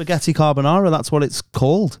it's spaghetti carbonara. That's what it's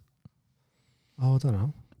called. Oh, I don't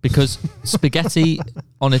know. Because spaghetti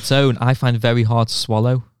on its own, I find very hard to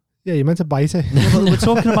swallow. Yeah, you meant to bite it. Well, we're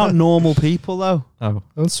talking about normal people, though. Oh.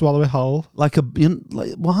 Don't swallow it whole. Why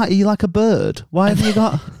are you like a bird? Why have you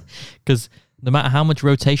got? Because no matter how much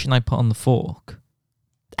rotation I put on the fork.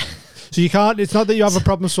 So you can't. It's not that you have a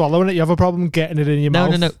problem swallowing it. You have a problem getting it in your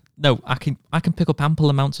mouth. No. I can pick up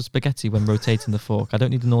ample amounts of spaghetti when rotating the fork. I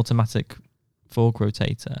don't need an automatic fork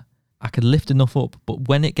rotator. I can lift enough up, but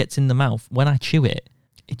when it gets in the mouth, when I chew it,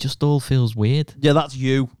 it just all feels weird. Yeah, that's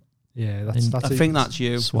you. Yeah, I think that's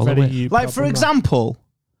you. Swallow it. You Like, for example,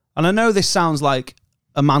 and I know this sounds like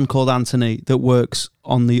a man called Anthony that works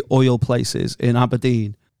on the oil places in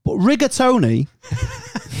Aberdeen, but rigatoni,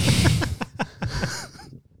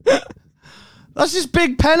 that's just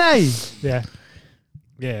big penne. Yeah.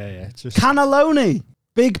 It's just, Cannelloni,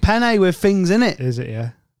 big penne with things in it. is it?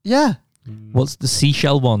 Yeah. Yeah. What's the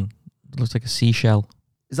seashell one? It looks like a seashell.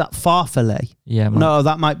 Is that farfalle? Yeah. No,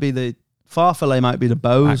 that might be the farfalle. Might be the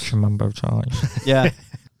bows. Action Mambo time. Yeah.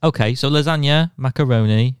 Okay, so lasagna,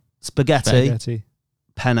 macaroni. Spaghetti,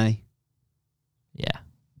 penne. Yeah.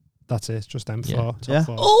 That's it. It's just them Yeah. four. Top Yeah.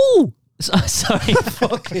 four. Oh! Sorry.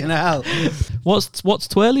 Fucking hell. What's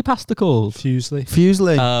twirly pasta called? Fusely.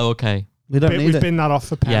 Fusely. Oh, okay. we don't need We've it. been that off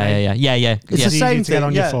for penne. Yeah. It's It's the same easy to get thing,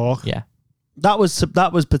 on yeah. your fork. Yeah. That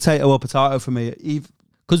was potato or potato for me.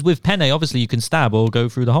 Because with penne, obviously, you can stab or go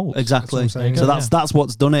through the hole. Exactly. That's what I'm saying. So that's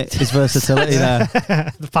what's done it. Is versatility there.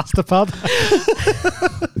 The pasta pod.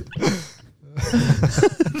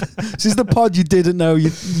 This is the pod you didn't know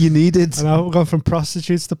you needed. I know, we're going from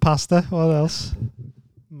prostitutes to pasta. What else?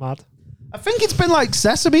 Mad. I think it's been like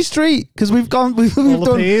Sesame Street because we've done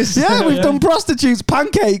peas. yeah, we've Yeah. done prostitutes,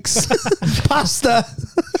 pancakes, pasta.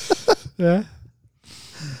 Yeah.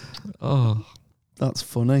 Oh. That's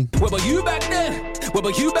funny. What about you back then? What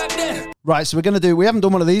about you back then? Right, so we haven't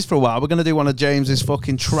done one of these for a while. We're gonna do one of James's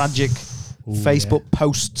fucking tragic Facebook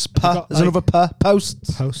posts. got, There's another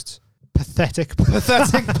posts. Posts. Pathetic.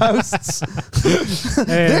 Pathetic posts.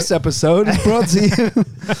 This episode is brought to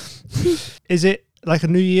you. Is it like a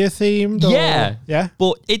New Year themed? Yeah. Yeah.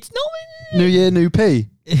 But it's not. New Year, new P.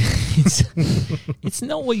 It's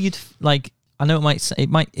not what you'd like. I know it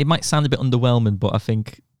might sound a bit underwhelming, but I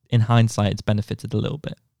think in hindsight it's benefited a little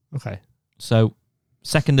bit. Okay. So,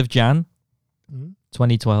 2nd of Jan,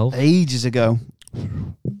 2012. Ages ago.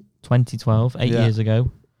 2012, 8 Yeah. years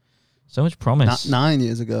ago. So much promise. 9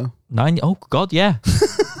 years ago. 9. Oh God, yeah.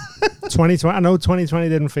 2020. I know 2020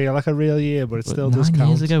 didn't feel like a real year, but it still does 9 count.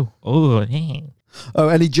 years ago. Oh, yeah. Oh,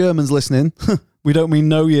 any Germans listening? We don't mean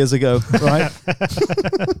no years ago, right?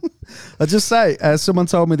 I just say, someone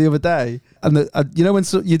told me the other day, and you know when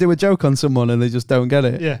you do a joke on someone and they just don't get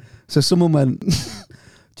it? Yeah. So someone went, do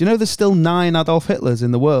you know there's still 9 Adolf Hitlers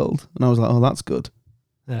in the world? And I was like, oh, that's good.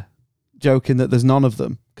 Yeah. Joking that there's none of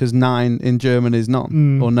them, because 9 in German is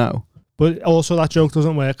none, or no. But also that joke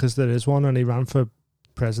doesn't work because there is one and he ran for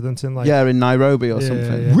president in like... Yeah, in Nairobi or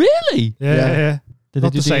something. Yeah. Really? Yeah. Did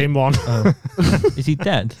Not they the do same one. Oh. Is he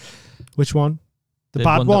dead? Which one? The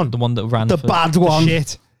bad one? The one that ran The for... bad The one.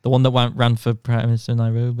 shit. The one that ran for Prime Minister of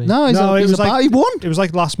Nairobi. No, he was like, he won. It was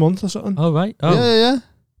like last month or something. Oh, right. Oh. Yeah.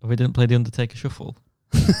 Oh, we didn't play the Undertaker Shuffle.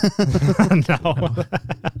 No.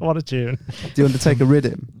 What a tune. The Undertaker rid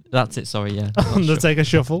him. That's it, sorry, yeah. Undertaker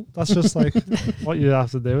Shuffle. That's just like what you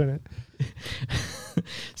have to do, innit?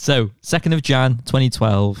 So, 2nd of Jan,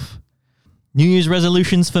 2012. New Year's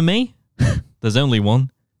resolutions for me? There's only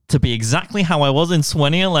one. To be exactly how I was in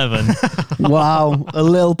 2011. Wow, a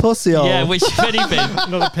little pussy hole. Yeah, which, if anything,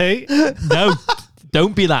 Another P. no,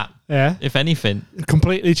 don't be that. Yeah. If anything.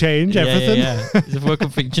 Completely change everything. Yeah. If I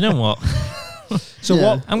could think, do you know what? So Yeah.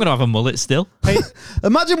 what? I'm going to have a mullet still.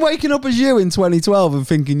 Imagine waking up as you in 2012 and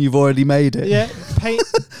thinking you've already made it. Yeah. Paint.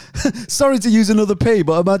 Sorry to use another P,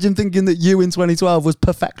 but imagine thinking that you in 2012 was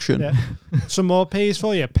perfection. Yeah. Some more P's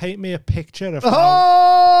for you. Paint me a picture of,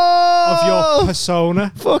 Oh! of your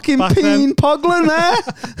persona. Fucking back then. Peen Pogland there.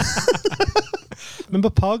 Remember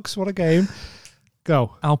Pogs? What a game.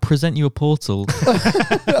 Go. I'll present you a portal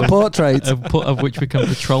A portrait. of which we can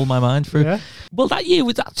patrol my mind through. Yeah. Well, that year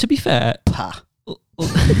was that. To be fair, Pa.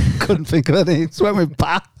 Couldn't think of any. Just went with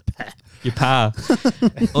Pa. your pa.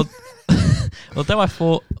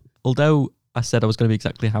 Although I said I was going to be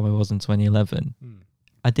exactly how I was in 2011,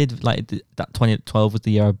 I did like that. 2012 was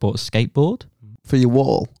the year I bought a skateboard For your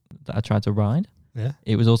wall. that I tried to ride. Yeah.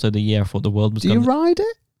 It was also the year I thought the world was Do you going to ride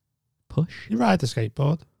it? push, You ride the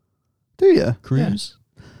skateboard. Do you? cruise.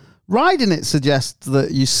 Riding it suggests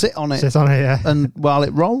that you sit on it Sit on it, yeah. and while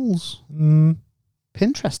it rolls. Mm.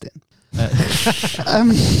 Interesting. Uh,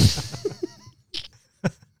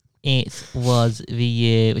 It was the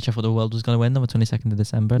year which I thought the world was going to win on the 22nd of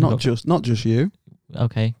December. and I Not just you.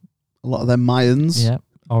 okay, A lot of them Mayans. yeah,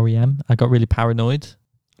 REM. I got really paranoid.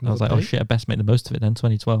 I was like, Another oh shit, I best make the most of it then.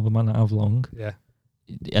 2012, I might not have long. Yeah.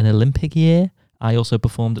 An Olympic year. I also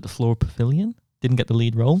performed at the Flora Pavilion. Didn't get the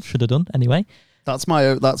lead role. Should have done. Anyway. That's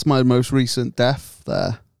my most recent death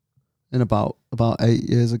there. In about 8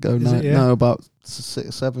 years ago. Is it, yeah? No, about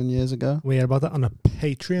 6, 7 years ago. We heard about that on a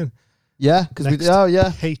Patreon. Yeah, because we Next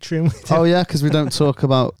Patreon. we do. Oh yeah, because we don't talk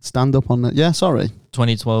about stand up on it. Yeah, sorry.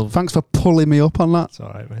 2012 Thanks for pulling me up on that. It's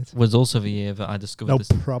all right, mate. was also the year that I discovered No this.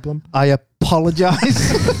 problem. I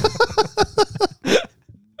apologise.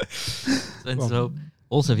 And so,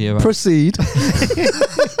 also the year Proceed.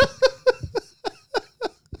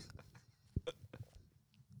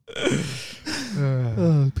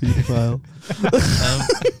 Oh, paedophile.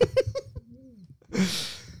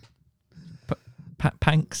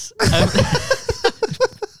 Panks.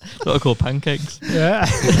 What I call pancakes. Yeah.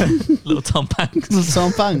 Little Tom Panks.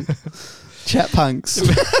 Tom Pank. Chet Panks.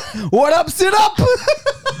 What up, sit up?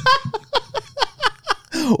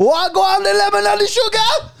 What go on the lemon and the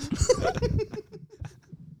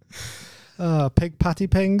sugar? Pig patty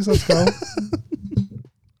pings. Let's go.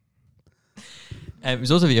 It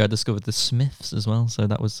was also the year I discovered the Smiths as well, so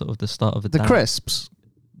that was sort of the start of The crisps.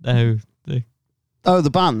 No, Oh,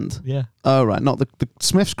 the band. yeah, Oh, right. Not the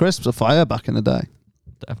Smiths crisps are fire back in the day.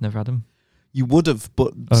 I've never had them. You would have,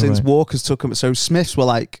 but Oh, since right. Walkers took them, so Smiths were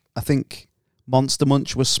like, I think Monster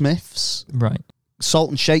Munch was Smiths. Right.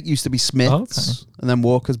 Salt and Shake used to be Smiths, and then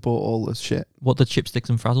Walkers bought all this shit. What the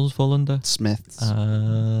chipsticks and frazzles fall under? Smiths.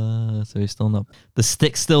 So he's still not. The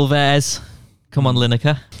stick's still theirs. Come on,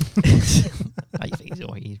 Lineker. He's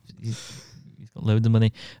got loads of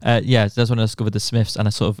money. Yeah, so that's when I discovered the Smiths, and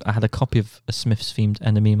I had a copy of a Smiths themed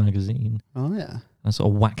Enemy magazine. Oh yeah. I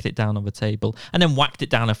sort of whacked it down on the table, and then whacked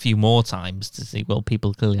it down a few more times to see. Well,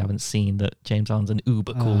 people clearly haven't seen that James Allen's an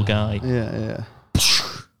uber cool guy. Yeah.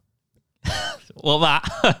 What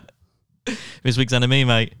that? This week's Enemy,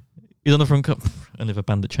 mate. He's on the front cover. Another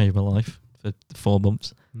band that changed my life for 4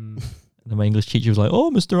 months. And then my English teacher was like,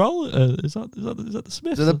 "Oh, Mr. Allen, is that the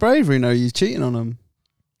Smiths?" Do the Bravery know you're cheating on them?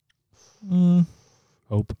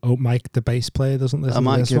 Hope Mike, the bass player, doesn't listen I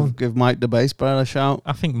might to this one. give Mike the bass player a shout.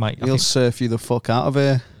 I think Mike. He'll surf you the fuck out of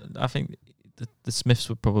here. I think the Smiths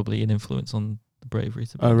were probably an influence on the Bravery.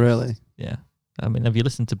 To be Oh honest. really? Yeah. I mean, have you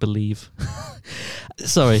listened to Believe?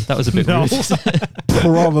 Sorry, that was a bit No. rude.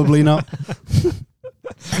 Probably not.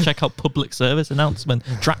 Check out Public Service Announcement,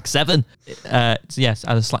 track 7. So yes,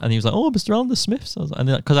 I was and he was like, "Oh, Mr. Allen, the Smiths." I was like, and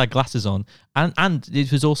because I had glasses on, and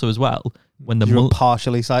it was also as well when the You're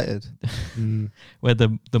partially sighted. where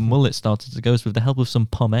the mullet started to go. So with the help of some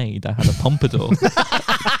pomade, I had a pompadour,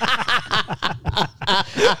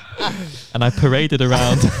 and I paraded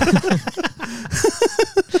around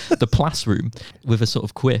the classroom with a sort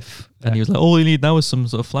of quiff, and he was like, "All you need now is some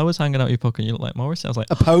sort of flowers hanging out your pocket. And you look like Morrissey." I was like,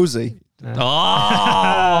 A posy.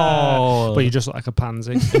 "Oh!" But you just look like a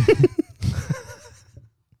pansy.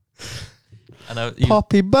 I know,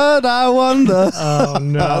 Poppy bird, I wonder. Oh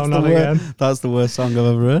no, That's not the wor- again. That's the worst song I've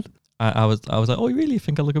ever heard. I was like, "Oh, you really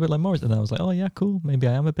think I look a bit like Morrissey?" And I was like, "Oh yeah, cool. Maybe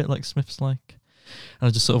I am a bit like Smiths like." And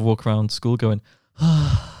I just sort of walk around school going,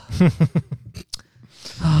 Are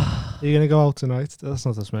you going to go out tonight? That's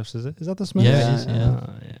not the Smiths, is it? Is that the Smiths? Yeah, it is, yeah.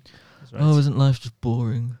 Oh, yeah. That's right. Oh, isn't life just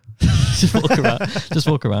boring? just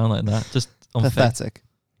walk around like that. Just on Pathetic.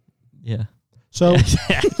 Yeah. So,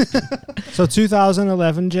 so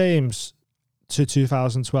 2011 James to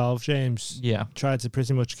 2012 James Yeah. tried to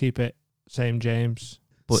pretty much keep it same James.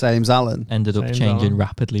 But- Same's Alan. Ended up Same changing Alan.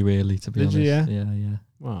 rapidly, really, to be Did honest. you, yeah? Yeah.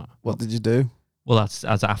 What? What did you do? Well, that's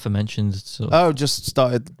as aforementioned. So Oh, just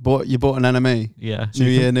started. You bought an enemy. yeah. New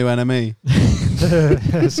year, new enemy.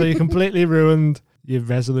 So you completely ruined your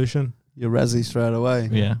resolution. You're resi straight away.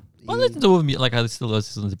 Yeah. Well, I listened to all of me, like I still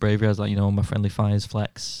listen to Bravery. I was like, my friendly fires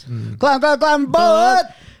flex. Glam, bud.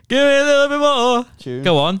 Give me a little bit more. Tune.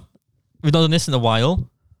 Go on. We've not done this in a while.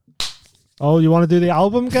 Oh, you want to do the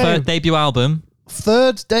album game? Third debut album.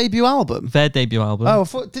 Third debut album. Their debut album. Oh,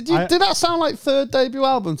 did that sound like third debut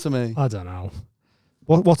album to me? I don't know.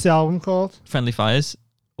 What's the album called? Friendly Fires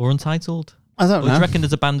or Untitled. I don't Or do you know. reckon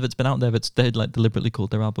there's a band that's been out there that's like deliberately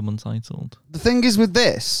called their album Untitled? The thing is with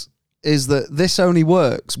this is that this only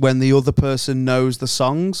works when the other person knows the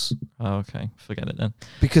songs, Oh, okay. Forget it then.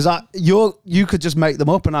 because you could just make them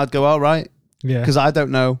up and I'd go, all right, Yeah. because I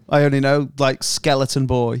don't know. I only know like Skeleton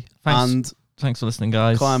Boy Thanks for listening,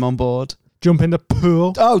 guys. and Climb on Board. Jump in the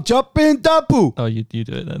pool. Oh, jump in Dabu. Oh, you do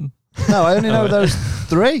it then. No, I only know those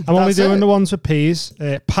three. I'm only That's doing it. the ones with P's.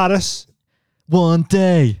 Paris. One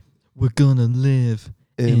day we're gonna live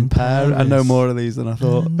in Paris. I know more of these than I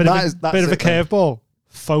thought. Bit That's of a it then. curveball.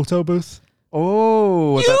 Photo booth.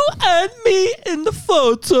 Oh, You and me in the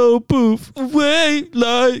photo booth. Wait,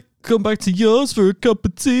 like, come back to yours for a cup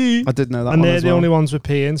of tea. I did know that And one they're as the well. only ones with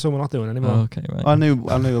P in, so we're not doing anymore. Oh, okay, right. I knew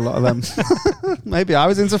a lot of them. Maybe I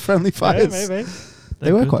was into Friendly Yeah, Fires. maybe.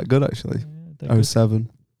 They were quite good actually. They're good.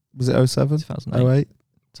 07. Was it 07? 2008. 08?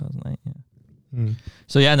 2008, yeah. Mm.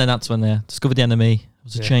 So yeah, and then that's when they discovered the enemy. I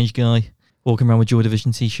was a Yeah. changed guy, walking around with Joy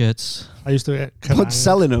Division t-shirts. I used to get What, Kerrang.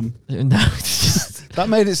 selling them? No, it's just That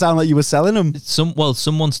made it sound like you were selling them.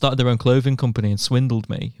 someone started their own clothing company and swindled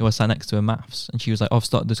me, who I sat next to in maths, and she was like, "Oh, I've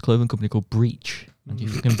started this clothing company called Breach." And you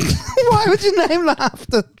fucking Why would you name that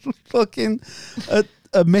after fucking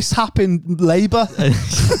a mishap in labour?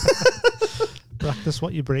 Practice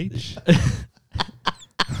what you preach.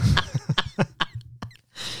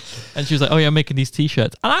 And she was like, "Oh yeah, I'm making these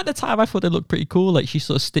t-shirts." And at the time, I thought they looked pretty cool. Like she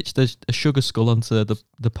sort of stitched a sugar skull onto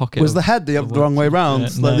the pocket. Was of the head the wrong way round, Yeah,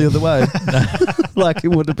 like no. the other way? Like it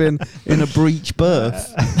would have been in a breech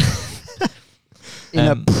birth. In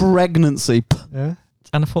a pregnancy. Yeah.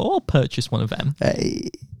 And I thought, oh, I'll purchase one of them. Hey.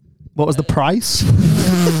 What was the price?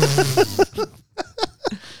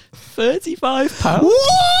 £35.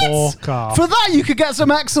 What? Fuck off. For that, you could get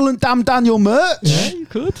some excellent Damn Daniel merch. Yeah, you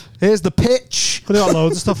could. Here's the pitch. Could have got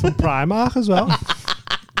loads of stuff from Primark as well.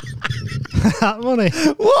 That money.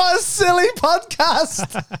 What a silly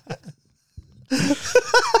podcast.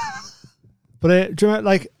 But do you remember,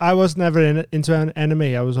 like, I was never into an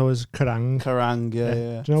enemy. I was always Kerrang. Kerrang,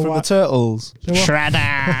 yeah. Do you know From what? the Turtles. Do you know what?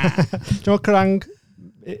 Do you know what Kerrang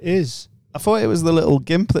is? I thought it was the little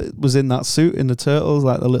gimp that was in that suit in the Turtles,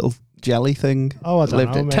 like the little jelly thing. Oh, I don't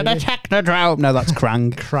Lived know, it. To the maybe. Technodrome. No, that's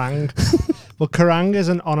Krang. Krang. Well, Kerrang is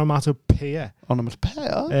an onomatopoeia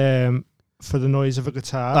Onomatopoeia. for the noise of a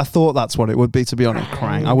guitar. I thought that's what it would be, to be honest.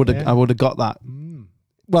 Krang. I would have. Yeah. I would have got that.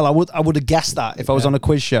 Well, I would have guessed that if I was Yeah. on a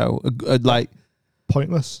quiz show. Like,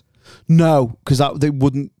 Pointless. no, because they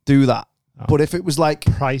wouldn't do that. Oh. But if it was like,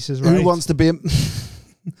 Price is right. who wants to be?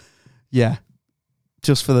 Yeah,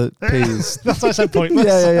 just for the P's. That's why I said pointless.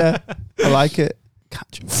 yeah. I like it.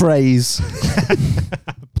 Catch phrase.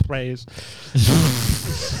 Praise.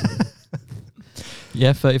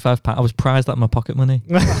 Yeah, £35. I was prized out of my pocket money.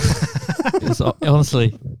 It was,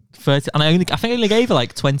 honestly, 30. And I think I only gave her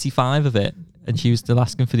like 25 of it. And she was still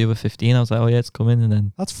asking for the other 15. I was like, oh yeah, it's coming. And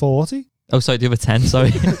then, That's 40. oh, sorry, the other 10,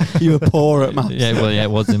 sorry. You were poor at maths. Yeah, well, yeah,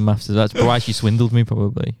 it was in maths. That's why she swindled me,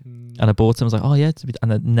 probably. And I bought it. I was like, oh yeah,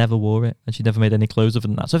 and I never wore it. And she never made any clothes other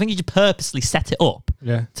than that. So I think you should purposely set it up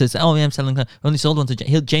Yeah. to say, oh yeah, I'm selling. I only sold one to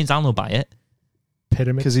James Allen will buy it.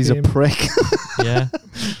 Pyramid. Because he's a scheme. prick. Yeah.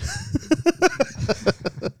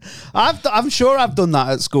 I'm sure I've done that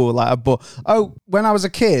at school. Like, when I was a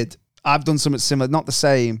kid, I've done something similar, not the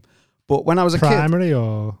same. But when I was a kid, Primary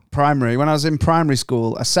or when I was in primary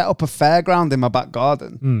school, I set up a fairground in my back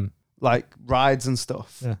garden, like rides and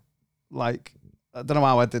stuff. Yeah. Like, I don't know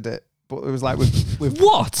how I did it, but it was like with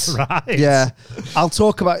What? right. yeah. I'll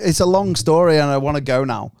talk about. It's a long story, and I want to go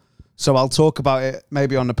now, so I'll talk about it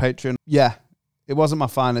maybe on the Patreon. Yeah. It wasn't my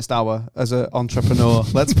finest hour as an entrepreneur.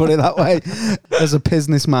 Let's put it that way. As a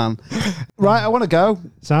businessman. Right, I want to go.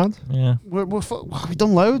 Sound? Yeah. We've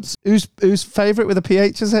done loads. Whose favourite with a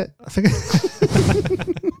PH is it? I think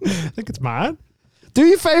it's mine. Do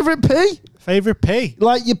your favourite pea? Favourite pea?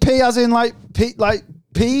 Like your pea as in like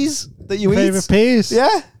peas that you Favourite eat? peas?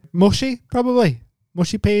 Yeah. Mushy, probably.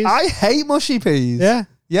 Mushy peas. I hate mushy peas. Yeah.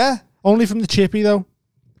 Yeah. Only from the chippy, though.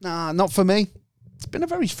 Nah, not for me. It's been a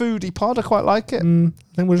very foodie pod. I quite like it. I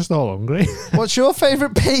think we're just all hungry. What's your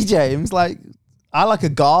favourite pea, James? Like, I like a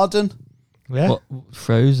garden. Yeah. What,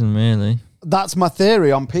 frozen, really? That's my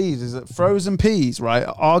theory on peas, is that frozen peas, right,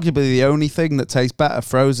 are arguably the only thing that tastes better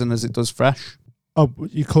frozen as it does fresh. Oh,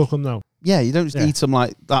 you cook them, though? Yeah, you don't just eat them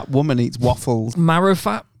like that woman eats waffles. Marrow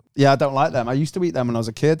fat? Yeah, I don't like them. I used to eat them when I was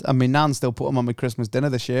a kid, and my nan still put them on my Christmas dinner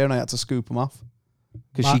this year, and I had to scoop them off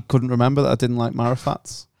because she couldn't remember that I didn't like marrow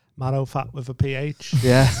fats. Marrow fat with a pH.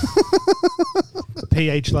 Yeah.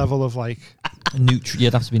 pH level of like... Yeah,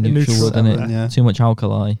 it'd have to be neutral, neutral, wouldn't it? yeah. Too much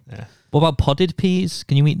alkali. Yeah. What about podded peas?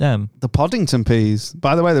 Can you eat them? The Poddington peas.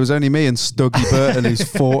 By the way, there was only me and Stuggy Burton, who's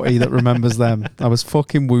 40, that remembers them. I was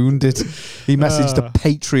fucking wounded. He messaged the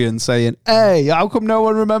Patreon saying, hey, how come no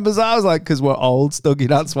one remembers that? I was like, because we're old, Stuggy,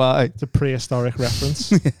 that's why. It's a prehistoric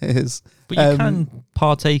reference. It is. But you can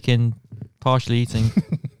partake in partially eating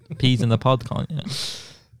peas in the pod, can't you?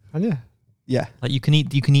 And yeah. Yeah. Like you can eat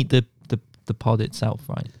the pod itself,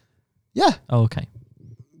 right? Yeah. Oh, okay.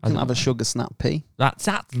 I can have a sugar snap pea. That's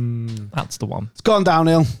the one. It's gone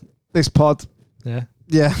downhill, this pod. Yeah.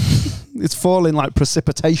 Yeah. It's falling like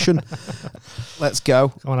precipitation. Let's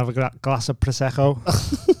go. I want to have a glass of Prosecco.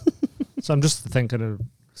 So I'm just thinking of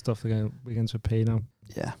stuff that begins with P now.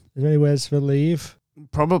 Yeah. Is there any words for leave?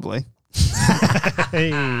 Probably.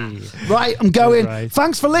 Hey. Right, I'm going. Right.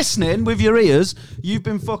 Thanks for listening with your ears. You've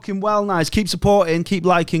been fucking well nice. Keep supporting, keep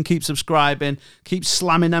liking, keep subscribing, keep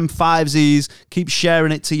slamming them 5Zs, keep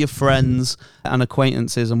sharing it to your friends and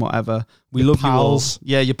acquaintances and whatever. We love pals. you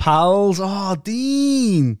all. Yeah, your pals. Oh,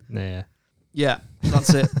 Dean. Nah. Yeah,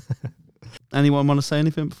 that's it. Anyone want to say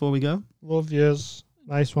anything before we go? Love yous.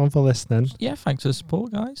 Nice one for listening. Yeah, thanks for the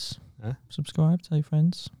support, guys. Yeah. Subscribe, tell your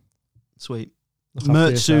friends. Sweet. Look after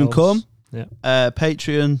Merch soon yourselves. come. Yeah.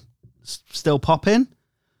 Patreon still popping.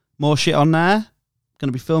 More shit on there.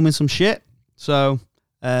 Gonna be filming some shit. So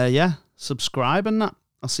yeah, subscribe and that.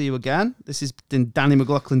 I'll see you again. This has been Danny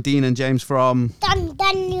McLaughlin, Dean and James from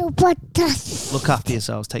Daniel Podcast. Look after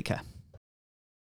yourselves. Take care.